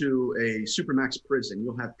go into a supermax prison,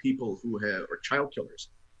 you'll have people who are child killers.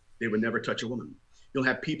 They would never touch a woman. You'll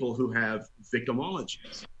have people who have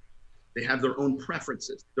victimologies. They have their own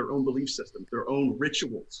preferences, their own belief systems, their own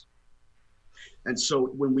rituals. And so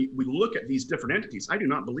when we look at these different entities, I do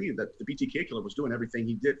not believe that the BTK killer was doing everything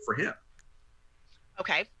he did for him.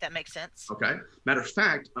 Okay, that makes sense. Okay. Matter of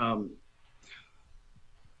fact, one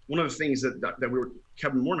of the things that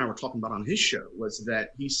Kevin Moore and I were talking about on his show was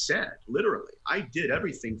that he said, literally, I did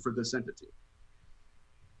everything for this entity.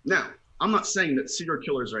 Now, I'm not saying that serial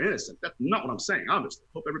killers are innocent. That's not what I'm saying, obviously.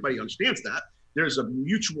 Hope everybody understands that. There's a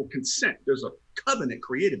mutual consent. There's a covenant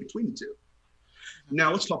created between the two.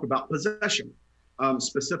 Now let's talk about possession,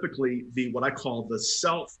 specifically what I call the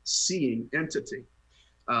self-seeing entity.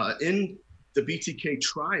 In the BTK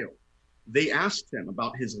trial, they asked him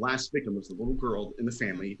about his last victim, was the little girl in the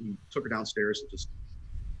family. He took her downstairs, and just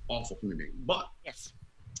awful human being. But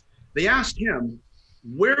they asked him,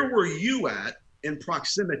 where were you at in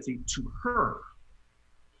proximity to her?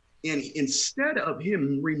 And instead of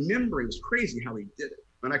him remembering, it was crazy how he did it.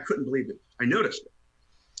 And I couldn't believe it. I noticed it.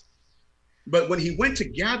 But when he went to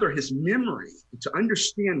gather his memory to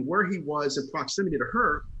understand where he was in proximity to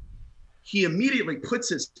her, he immediately puts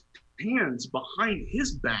his hands behind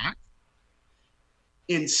his back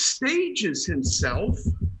and stages himself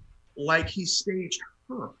like he staged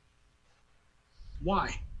her.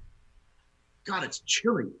 Why? God, it's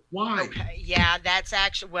chilling. Why? Okay, yeah, that's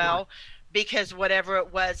actually, because whatever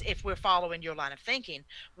it was, if we're following your line of thinking,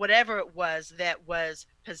 whatever it was that was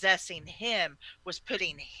possessing him was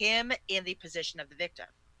putting him in the position of the victim.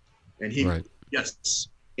 And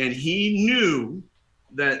and he knew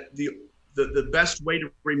that the best way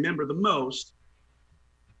to remember the most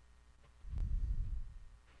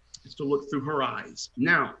is to look through her eyes.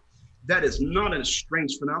 Now, that is not a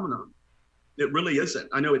strange phenomenon. It really isn't.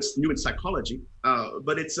 I know it's new in psychology,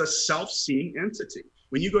 but it's a self-seeing entity.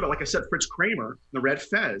 When you go to, like I said, Fritz Kramer, the Red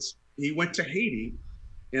Fez, he went to Haiti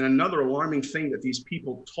And another alarming thing that these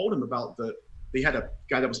people told him about they had a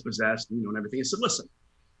guy that was possessed, and everything. He said, listen,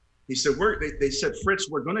 he said, they said, Fritz,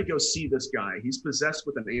 we're going to go see this guy. He's possessed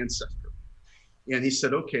with an ancestor. And he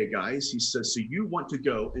said, okay, guys. He says, so you want to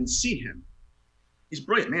go and see him? He's a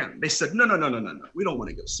brilliant man. They said, no. We don't want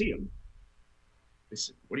to go see him. They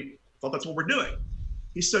said, what do you thought that's what we're doing?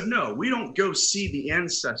 He said, no, we don't go see the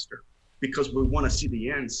ancestor because we want to see the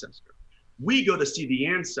ancestor. We go to see the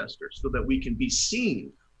ancestor so that we can be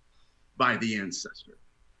seen by the ancestor.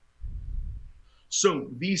 So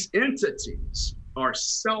these entities are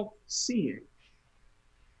self-seeing.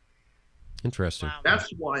 Interesting. Wow.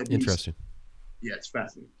 That's why Interesting. Yeah, it's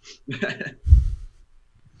fascinating.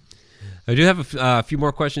 I do have a few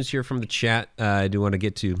more questions here from the chat I do want to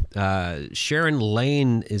get to. Sharon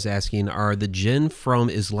Lane is asking, are the jinn from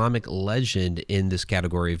Islamic legend in this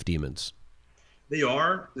category of demons? They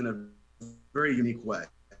are, in a very unique way.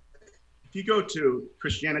 If you go to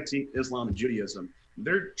Christianity, Islam, and Judaism,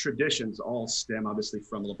 their traditions all stem obviously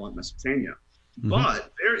from Levant, Mesopotamia. Mm-hmm.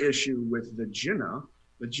 But their issue with the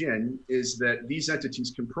jinn, is that these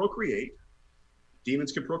entities can procreate.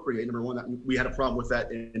 Demons can procreate. Number one, we had a problem with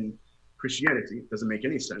that in Christianity. It doesn't make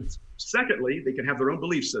any sense. Secondly, they can have their own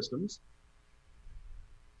belief systems.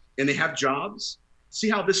 And they have jobs. See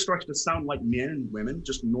how this starts to sound like men and women,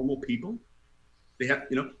 just normal people? They have,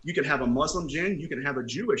 you can have a Muslim jinn, you can have a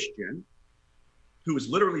Jewish jinn, who is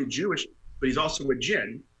literally Jewish, but he's also a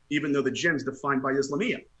jinn, even though the jinn's defined by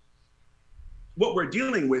Islamia. What we're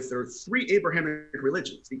dealing with are three Abrahamic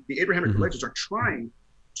religions. The Abrahamic religions are trying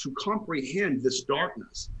to comprehend this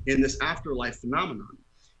darkness in this afterlife phenomenon.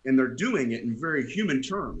 And they're doing it in very human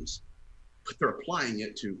terms, but they're applying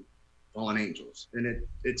it to fallen angels. And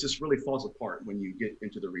it just really falls apart when you get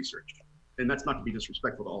into the research. And that's not to be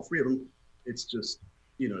disrespectful to all three of them. It's just,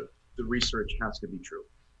 the research has to be true.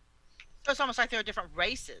 So it's almost like there are different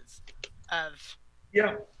races of.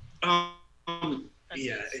 Yeah.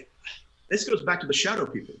 This goes back to the shadow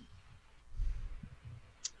people.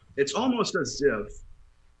 It's almost as if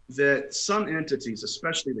that some entities,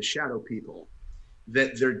 especially the shadow people,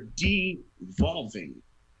 that they're devolving.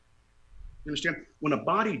 You understand? When a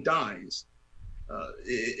body dies,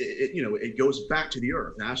 it goes back to the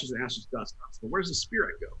earth, ashes and ashes, dust. But where does the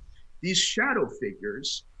spirit go? These shadow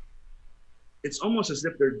figures, it's almost as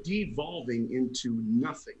if they're devolving into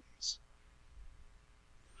nothingness.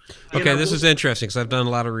 Okay, this is interesting because I've done a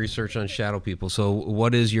lot of research on shadow people. So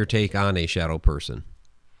what is your take on a shadow person?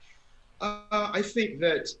 I think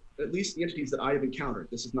that at least the entities that I have encountered,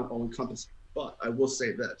 this is not all encompassing, but I will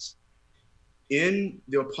say this. In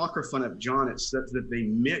the Apocryphon of John, it says that they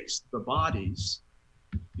mixed the bodies,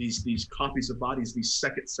 these copies of bodies, these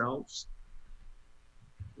second selves,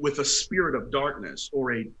 with a spirit of darkness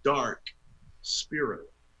or a dark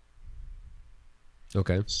spirit.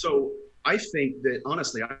 Okay. So I think that,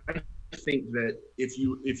 honestly, I think that if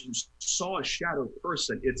you saw a shadow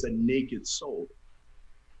person, it's a naked soul.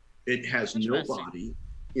 It has no body.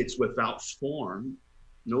 It's without form,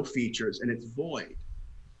 no features, and it's void.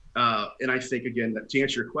 And I think, again, that to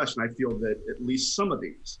answer your question, I feel that at least some of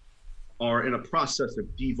these are in a process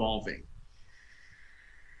of devolving.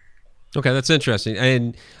 Okay, that's interesting.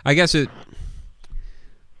 And I guess it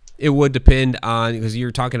would depend on, because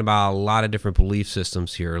you're talking about a lot of different belief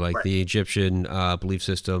systems here, like right. The Egyptian belief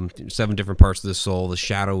system, 7 different parts of the soul. The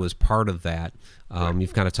shadow is part of that. Right.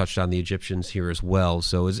 You've kind of touched on the Egyptians here as well.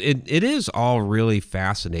 So it is all really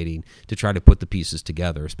fascinating to try to put the pieces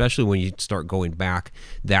together, especially when you start going back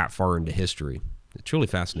that far into history. It's really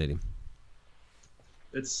fascinating.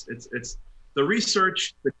 It's the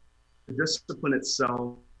research, the discipline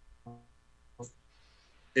itself.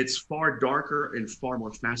 It's far darker and far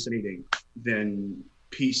more fascinating than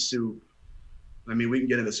pea soup. I mean, we can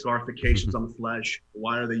get into scarifications on the flesh.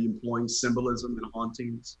 Why are they employing symbolism and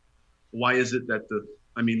hauntings? Why is it that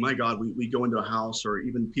my God, we go into a house, or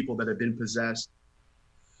even people that have been possessed,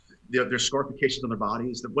 there's scarifications on their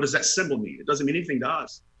bodies. What does that symbol mean? It doesn't mean anything to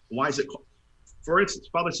us. Why is it? For instance,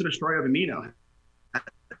 Father Sinistroya of Amino,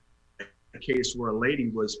 a case where a lady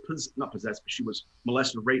was not possessed, but she was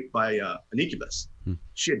molested, raped by an incubus.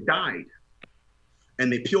 She had died,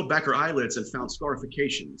 and they peeled back her eyelids and found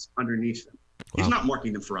scarifications underneath them. Wow. He's not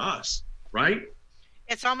marking them for us, right?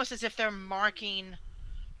 It's almost as if they're marking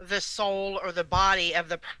the soul or the body of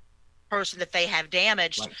the person that they have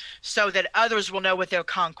damaged, right, so that others will know what their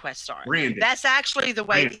conquests are. Branding. That's actually the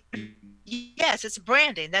way. Yes, it's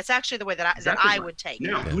branding. That's actually the way that I would take it.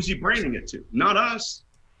 Now, who's he branding it to? Not us.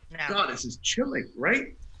 No. God, this is chilling, right?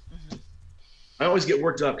 Mm-hmm. I always get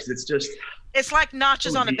worked up because it's like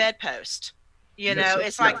notches on a bedpost.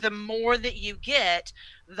 It's like the more that you get,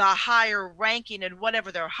 the higher ranking in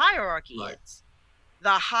whatever their hierarchy Right. is, the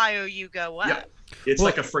higher you go up. Yeah. It's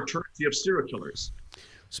like a fraternity of serial killers.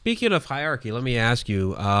 Speaking of hierarchy, let me ask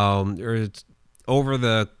you, over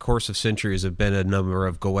the course of centuries have been a number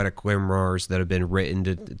of Goetic grimoires that have been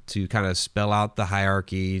written to kind of spell out the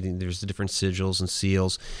hierarchy. There's the different sigils and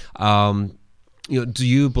seals. Do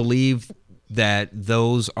you believe that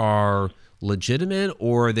those are legitimate,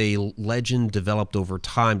 or are they legend developed over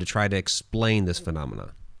time to try to explain this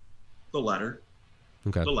phenomena? The latter.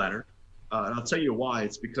 Okay. The latter. And I'll tell you why.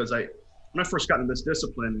 It's because when I first got into this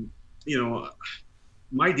discipline,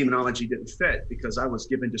 my demonology didn't fit because I was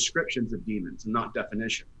given descriptions of demons and not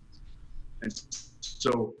definitions. And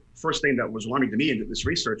so first thing that was alarming to me into this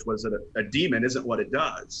research was that a demon isn't what it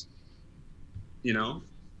does.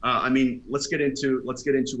 Let's get into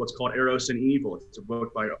what's called Eros and Evil. It's a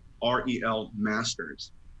book by R.E.L.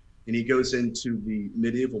 Masters. And he goes into the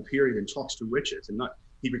medieval period and talks to witches, and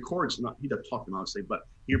he doesn't talk to them obviously, but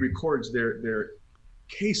he records their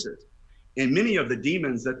cases. And many of the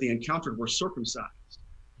demons that they encountered were circumcised.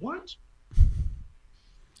 What?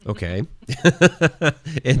 Okay.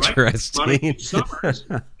 Interesting. Montague Summers,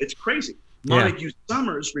 it's crazy. Montague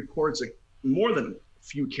Summers records more than a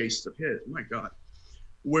few cases of his. My God.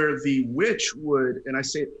 Where the witch would, and I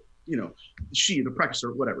say, she, the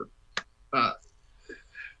practicer, whatever, God,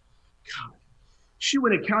 she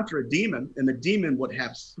would encounter a demon, and the demon would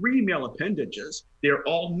have 3 male appendages. They're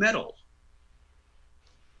all metal.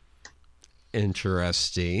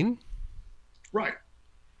 Interesting. Right.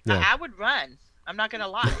 Yeah. I would run. I'm not going to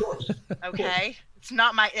lie. Okay. It's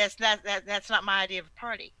not that's not my idea of a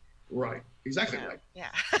party. Right. Exactly right. Yeah.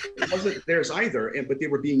 It wasn't theirs either, but they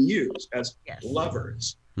were being used as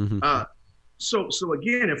lovers. Mm-hmm. So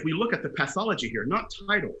again, if we look at the pathology here, not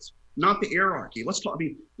titles, not the hierarchy, let's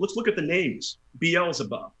look at the names.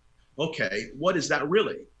 Beelzebub. Okay, what is that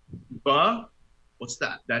really? What's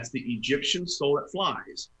that? That's the Egyptian soul that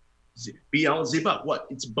flies. Beelzebub, what?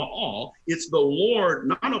 It's Baal. It's the Lord,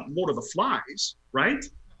 not a Lord of the flies, right?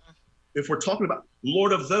 If we're talking about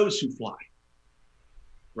Lord of those who fly,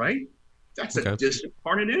 right? That's a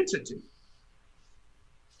discarnate entity.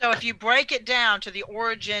 So if you break it down to the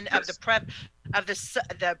origin of the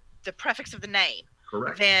prefix of the name,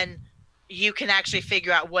 correct, then you can actually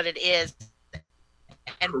figure out what it is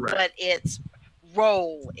and what its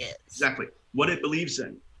role is. Exactly. What it believes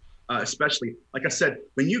in. Especially, like I said,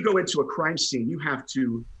 when you go into a crime scene, you have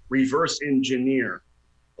to reverse engineer.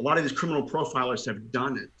 A lot of these criminal profilers have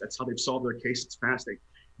done it. That's how they've solved their cases fast.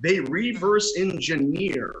 They reverse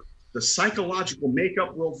engineer the psychological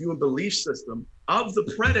makeup, worldview, and belief system of the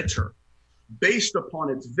predator based upon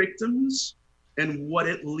its victims and what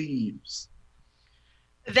it leaves.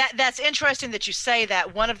 That's interesting that you say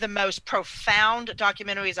that. One of the most profound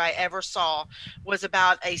documentaries I ever saw was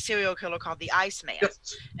about a serial killer called the Iceman.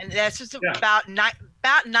 Yes. And that's just about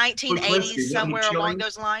 1980s, somewhere along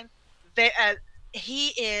those lines. He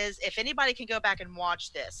is, if anybody can go back and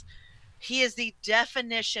watch this, he is the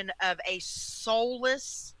definition of a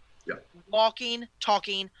soulless, walking,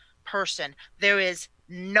 talking person. There is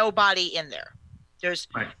nobody in there.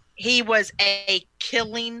 He was a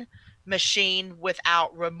killing machine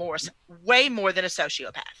without remorse, way more than a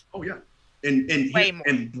sociopath. Oh yeah,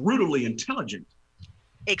 and brutally intelligent,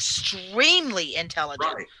 extremely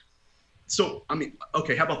intelligent. Right. So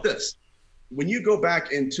okay, how about this? When you go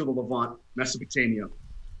back into the Levant, Mesopotamia,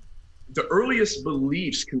 the earliest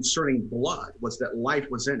beliefs concerning blood was that life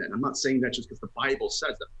was in it. I'm not saying that just because the Bible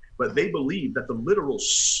says that, but they believed that the literal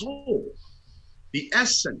soul, the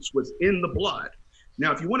essence, was in the blood.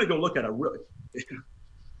 Now, if you want to go look at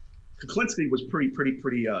Kuklinski was pretty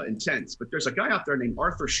intense, but there's a guy out there named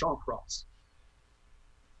Arthur Shawcross.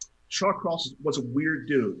 Shawcross was a weird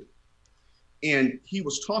dude, and he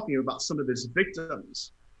was talking about some of his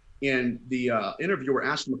victims. And the interviewer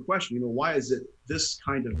asked him a question, why is it this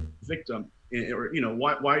kind of victim, or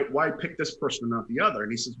why pick this person and not the other?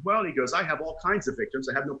 And he says, he goes, I have all kinds of victims.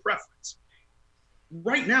 I have no preference.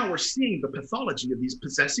 Right now, we're seeing the pathology of these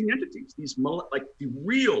possessing entities, like the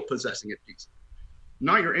real possessing entities,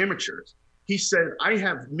 not your amateurs. He said, I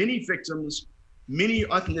have many victims, many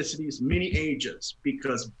ethnicities, many ages,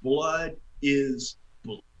 because blood is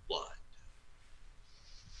blood.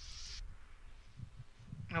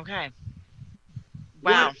 Okay.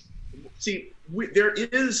 Wow. There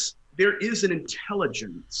is an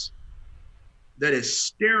intelligence that is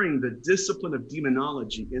staring the discipline of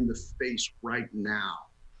demonology in the face right now.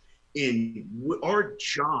 And our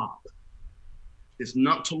job is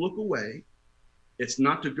not to look away. It's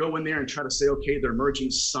not to go in there and try to say, okay, they're merging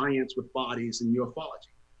science with bodies and ufology.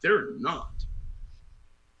 They're not.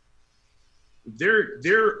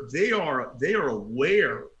 they are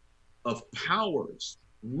aware of powers,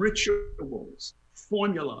 rituals,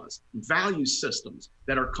 formulas, value systems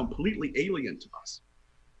that are completely alien to us.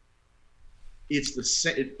 It's the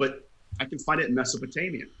same, but I can find it in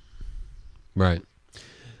Mesopotamia. Right.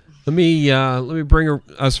 Let me bring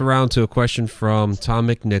us around to a question from Tom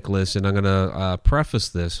McNicholas, and I'm going to preface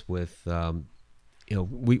this with,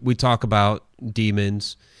 we talk about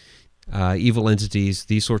demons, evil entities,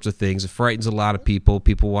 these sorts of things. It frightens a lot of people.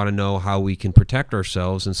 People want to know how we can protect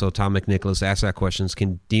ourselves, and so Tom McNicholas asked that question: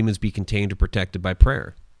 can demons be contained or protected by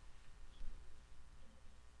prayer?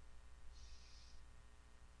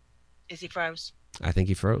 Is he froze? I think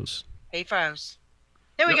he froze. He froze.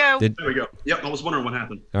 There we go. There we go. Yep, I was wondering what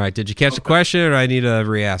happened. All right, did you catch the question, or do I need to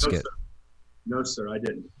re-ask it? Sir. No, sir, I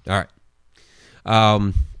didn't. All right.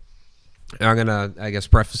 I'm going to, I guess,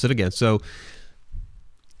 preface it again. So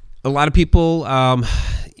a lot of people,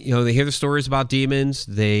 they hear the stories about demons.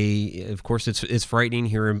 Of course, it's frightening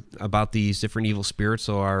hearing about these different evil spirits.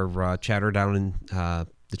 So our chatter down in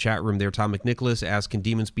the chat room there, Tom McNicholas, asked, can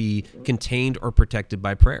demons be contained or protected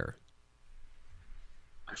by prayer?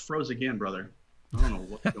 I froze again, brother. I don't know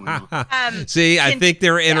what's going on. See, I think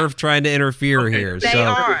they're trying to interfere here. They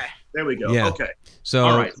are. There we go. Yeah. Okay. So,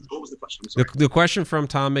 all right. What was the question? I'm sorry. The question from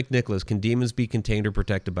Tom McNicholas: can demons be contained or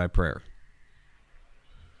protected by prayer?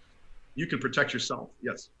 You can protect yourself,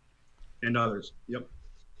 yes, and others. Yep.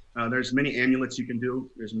 There's many amulets you can do.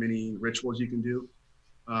 There's many rituals you can do.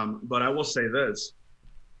 But I will say this: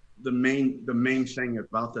 the main thing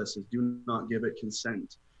about this is do not give it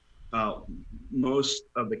consent. Most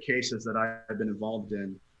of the cases that I've been involved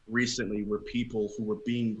in recently were people who were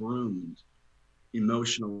being groomed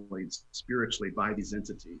emotionally, spiritually by these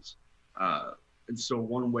entities. And so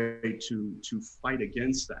one way to fight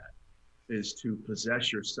against that is to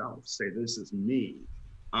possess yourself. Say, this is me,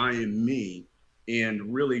 I am me,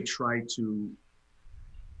 and really try to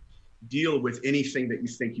deal with anything that you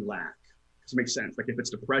think you lack. Does it make sense? Like if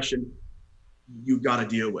it's depression, you got to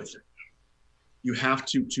deal with it. You have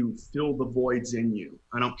to fill the voids in you.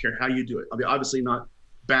 I don't care how you do it. I mean, obviously not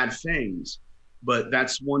bad things, but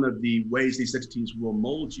that's one of the ways these entities will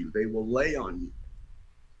mold you. They will lay on you,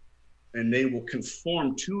 and they will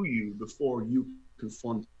conform to you before you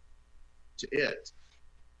conform to it.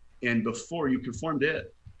 And before you conform to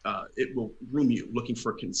it, it will groom you, looking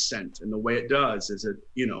for consent. And the way it does is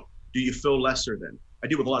do you feel lesser than? I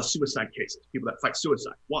deal with a lot of suicide cases, people that fight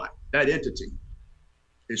suicide. Why? That entity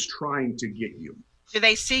is trying to get you. Do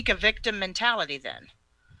they seek a victim mentality then?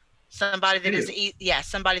 Somebody that is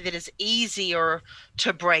somebody that is easier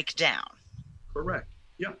to break down. Correct.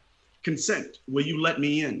 Yeah. Consent. Will you let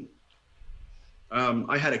me in?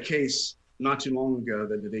 I had a case not too long ago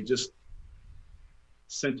that they just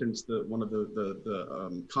sentenced one of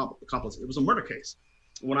the accomplices. It was a murder case.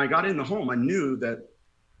 When I got in the home, I knew that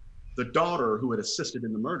the daughter who had assisted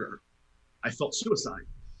in the murder, I felt suicide.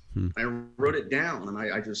 I wrote it down, and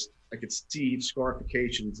I could see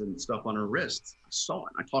scarifications and stuff on her wrists. I saw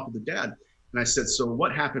it. I talked to the dad, and I said, so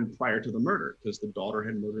what happened prior to the murder? Because the daughter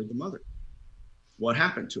had murdered the mother. What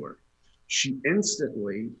happened to her? She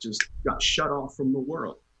instantly just got shut off from the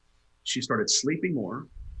world. She started sleeping more,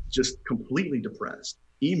 just completely depressed,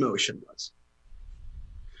 emotionless.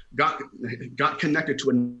 Got connected to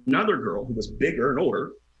another girl who was bigger and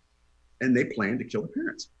older, and they planned to kill her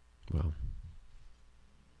parents. Wow.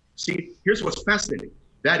 See, here's what's fascinating.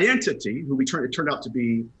 That entity, who it turned out to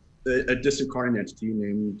be a disincarnate entity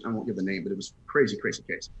named, I won't give the name, but it was a crazy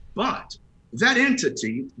case. But that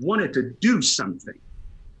entity wanted to do something.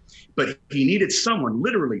 But he needed someone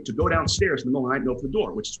literally to go downstairs in the middle of the night and open the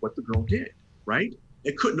door, which is what the girl did, right?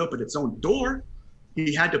 It couldn't open its own door.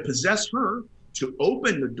 He had to possess her to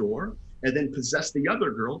open the door and then possess the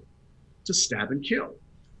other girl to stab and kill.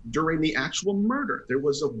 During the actual murder, there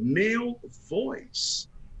was a male voice,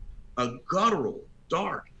 a guttural,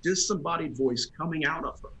 dark, disembodied voice coming out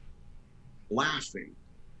of her, laughing.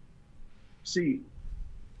 See,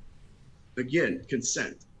 again,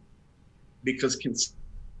 consent. Because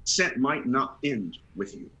consent might not end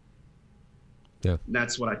with you. Yeah. And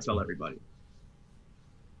that's what I tell everybody.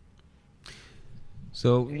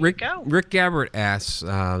 So Rick Gabbert asks,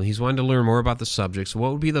 he's wanting to learn more about the subject. So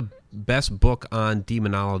what would be the best book on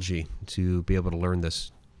demonology to be able to learn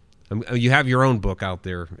this? You have your own book out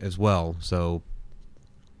there as well. So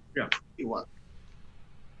yeah.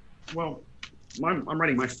 Well, I'm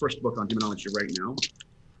writing my first book on demonology right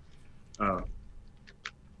now.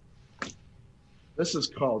 This is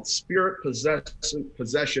called Spirit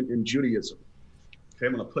Possession in Judaism. Okay,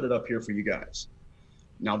 I'm going to put it up here for you guys.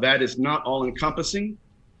 Now, that is not all encompassing.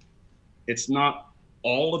 It's not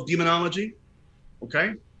all of demonology.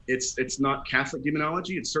 Okay, it's not Catholic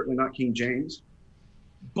demonology. It's certainly not King James.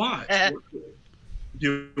 But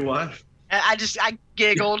do what? I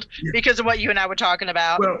giggled because of what you and I were talking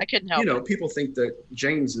about. Well, I couldn't help it. People think that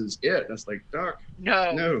James is it. That's like, Doc,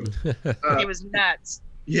 No. no. He was nuts.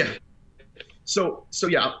 Yeah. So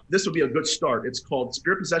yeah, this would be a good start. It's called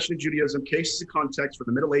Spirit Possession in Judaism, Cases and Context for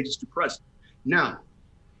the Middle Ages to Present. Now,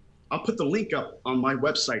 I'll put the link up on my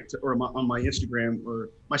website or on my Instagram or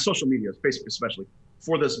my social media, Facebook especially,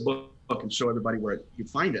 for this book and show everybody where you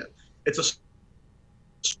find it. It's a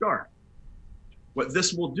start. What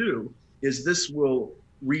this will do is this will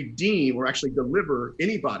redeem or actually deliver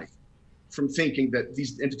anybody from thinking that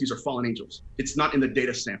these entities are fallen angels. It's not in the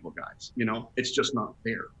data sample, guys. It's just not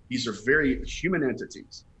there. These are very human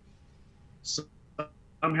entities. Some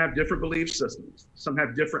have different belief systems. Some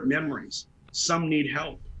have different memories. Some need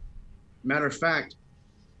help. Matter of fact,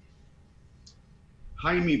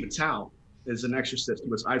 Jaime Vital is an exorcist. He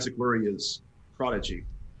was Isaac Luria's prodigy.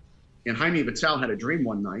 And Jaime Vital had a dream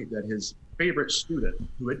one night that his favorite student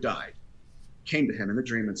who had died came to him in the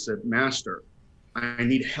dream and said, "Master, I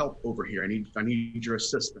need help over here. I need your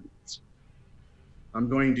assistance. I'm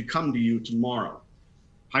going to come to you tomorrow."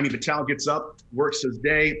 Jaime Vital gets up, works his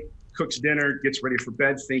day, cooks dinner, gets ready for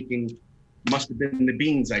bed thinking, must have been the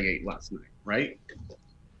beans I ate last night, right?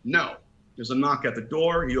 No. There's a knock at the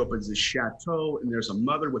door. He opens his chateau, and there's a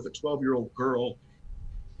mother with a 12-year-old girl.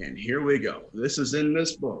 And here we go. This is in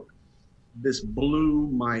this book. This blew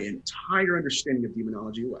my entire understanding of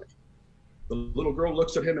demonology away. The little girl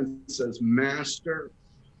looks at him and says, "Master,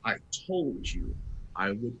 I told you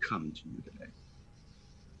I would come to you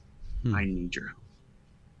today. I need your help."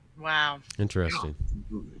 Wow. Interesting.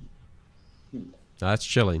 That's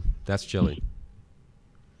chilling. That's chilling.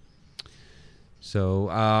 So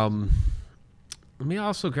let me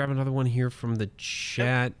also grab another one here from the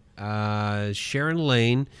chat. Sharon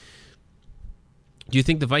Lane. Do you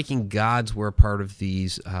think the Viking gods were a part of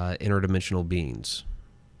these interdimensional beings?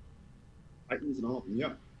 Titans and all of them,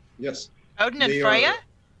 yeah. Yes. Odin and Freya?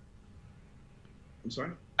 I'm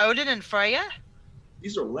sorry? Odin and Freya?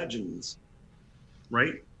 These are legends,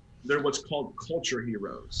 right? They're what's called culture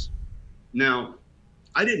heroes. Now,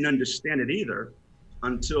 I didn't understand it either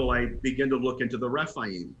until I began to look into the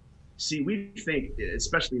Rephaim. See, we think,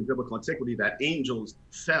 especially in biblical antiquity, that angels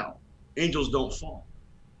fell. Angels don't fall.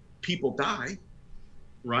 People die,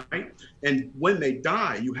 right? And when they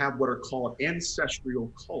die, you have what are called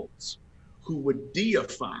ancestral cults who would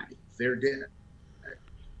deify their dead.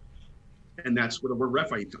 And that's where the word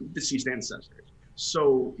Rephaim comes, deceased ancestors.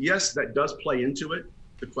 So yes, that does play into it.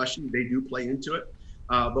 The question, they do play into it.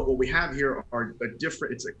 But what we have here are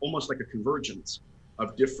it's almost like a convergence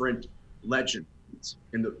of different legends.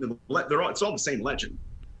 And it's all the same legend.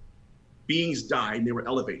 Beings died and they were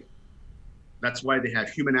elevated. That's why they have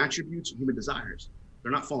human attributes and human desires.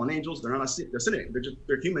 They're not fallen angels. They're not ascending.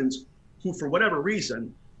 They're humans who, for whatever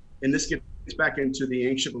reason, and this gets back into the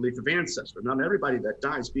ancient belief of ancestor. Not everybody that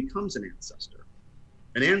dies becomes an ancestor.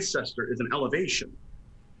 An ancestor is an elevation.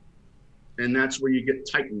 And that's where you get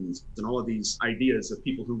titans and all of these ideas of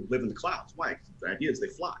people who live in the clouds. Why? Because the idea is they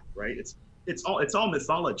fly, right? It's all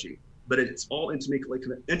mythology, but it's all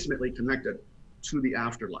intimately connected to the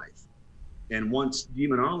afterlife. And once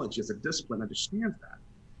demonology as a discipline understands that,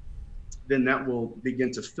 then that will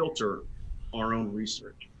begin to filter our own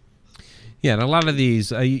research. Yeah, and a lot of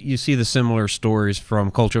these, you see the similar stories from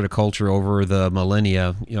culture to culture over the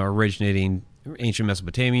millennia, originating ancient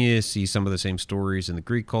Mesopotamia. See some of the same stories in the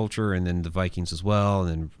Greek culture, and then the Vikings as well,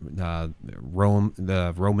 and then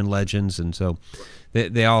the Roman legends, and so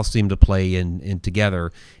they all seem to play in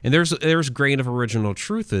together. And there's grain of original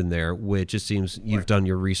truth in there, which it seems you've done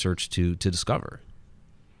your research to discover.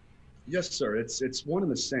 Yes, sir. It's one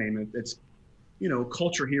and the same. It's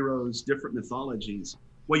culture heroes, different mythologies.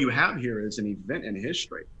 What you have here is an event in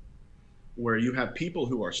history where you have people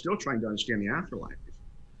who are still trying to understand the afterlife.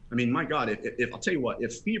 I mean, my God, if I'll tell you what,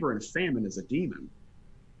 if fever and famine is a demon,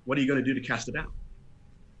 what are you going to do to cast it out?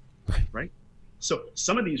 Right? So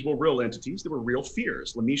some of these were real entities. They were real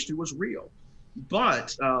fears. Lamishtu was real.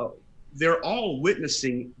 But they're all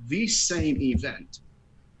witnessing the same event.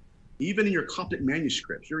 Even in your Coptic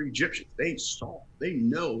manuscripts, your Egyptians, they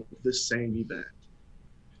know the same event.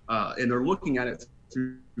 And they're looking at it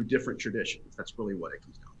through different traditions. That's really what it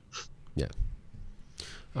comes down to. Yeah.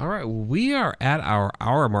 All right, we are at our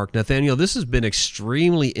hour mark. Nathaniel, this has been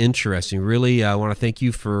extremely interesting. Really, I want to thank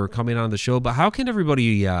you for coming on the show. But how can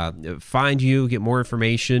everybody find you, get more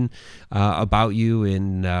information about you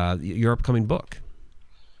and your upcoming book?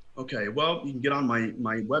 Okay, well, you can get on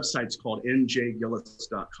my website's called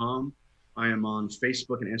njgillis.com. I am on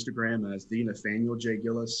Facebook and Instagram as the Nathaniel J.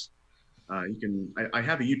 Gillis. You can. I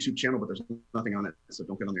have a YouTube channel, but there's nothing on it, so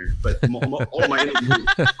don't get on there. But all of my interviews,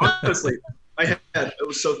 honestly, it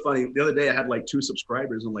was so funny. The other day, I had like 2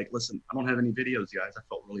 subscribers. I'm like, listen, I don't have any videos, guys. I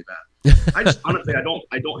felt really bad. I just honestly, I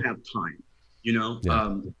don't have time. You know,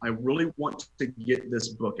 Yeah. I really want to get this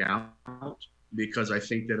book out because I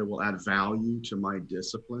think that it will add value to my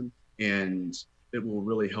discipline and it will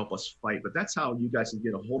really help us fight. But that's how you guys can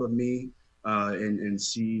get a hold of me and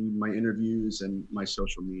see my interviews and my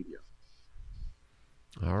social media.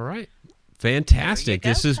 All right. Fantastic. There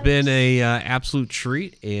you This go, has been folks. a absolute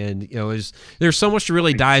treat, and there's so much to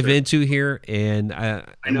really Thank you, dive sir. into here, and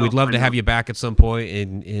know, we'd love I to have know. you back at some point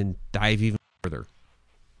and dive even further.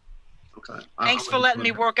 Okay. Thanks for letting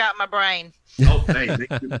me work out my brain. Oh, hey,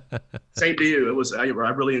 thank you. Same to you. It was. I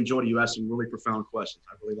really enjoyed it. You asked some really profound questions.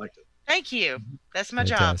 I really liked it. Thank you. That's my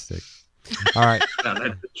job. Fantastic. All right. Yeah,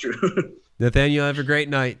 that's true. Nathaniel, have a great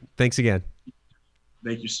night. Thanks again.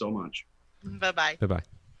 Thank you so much. Bye-bye. Bye-bye.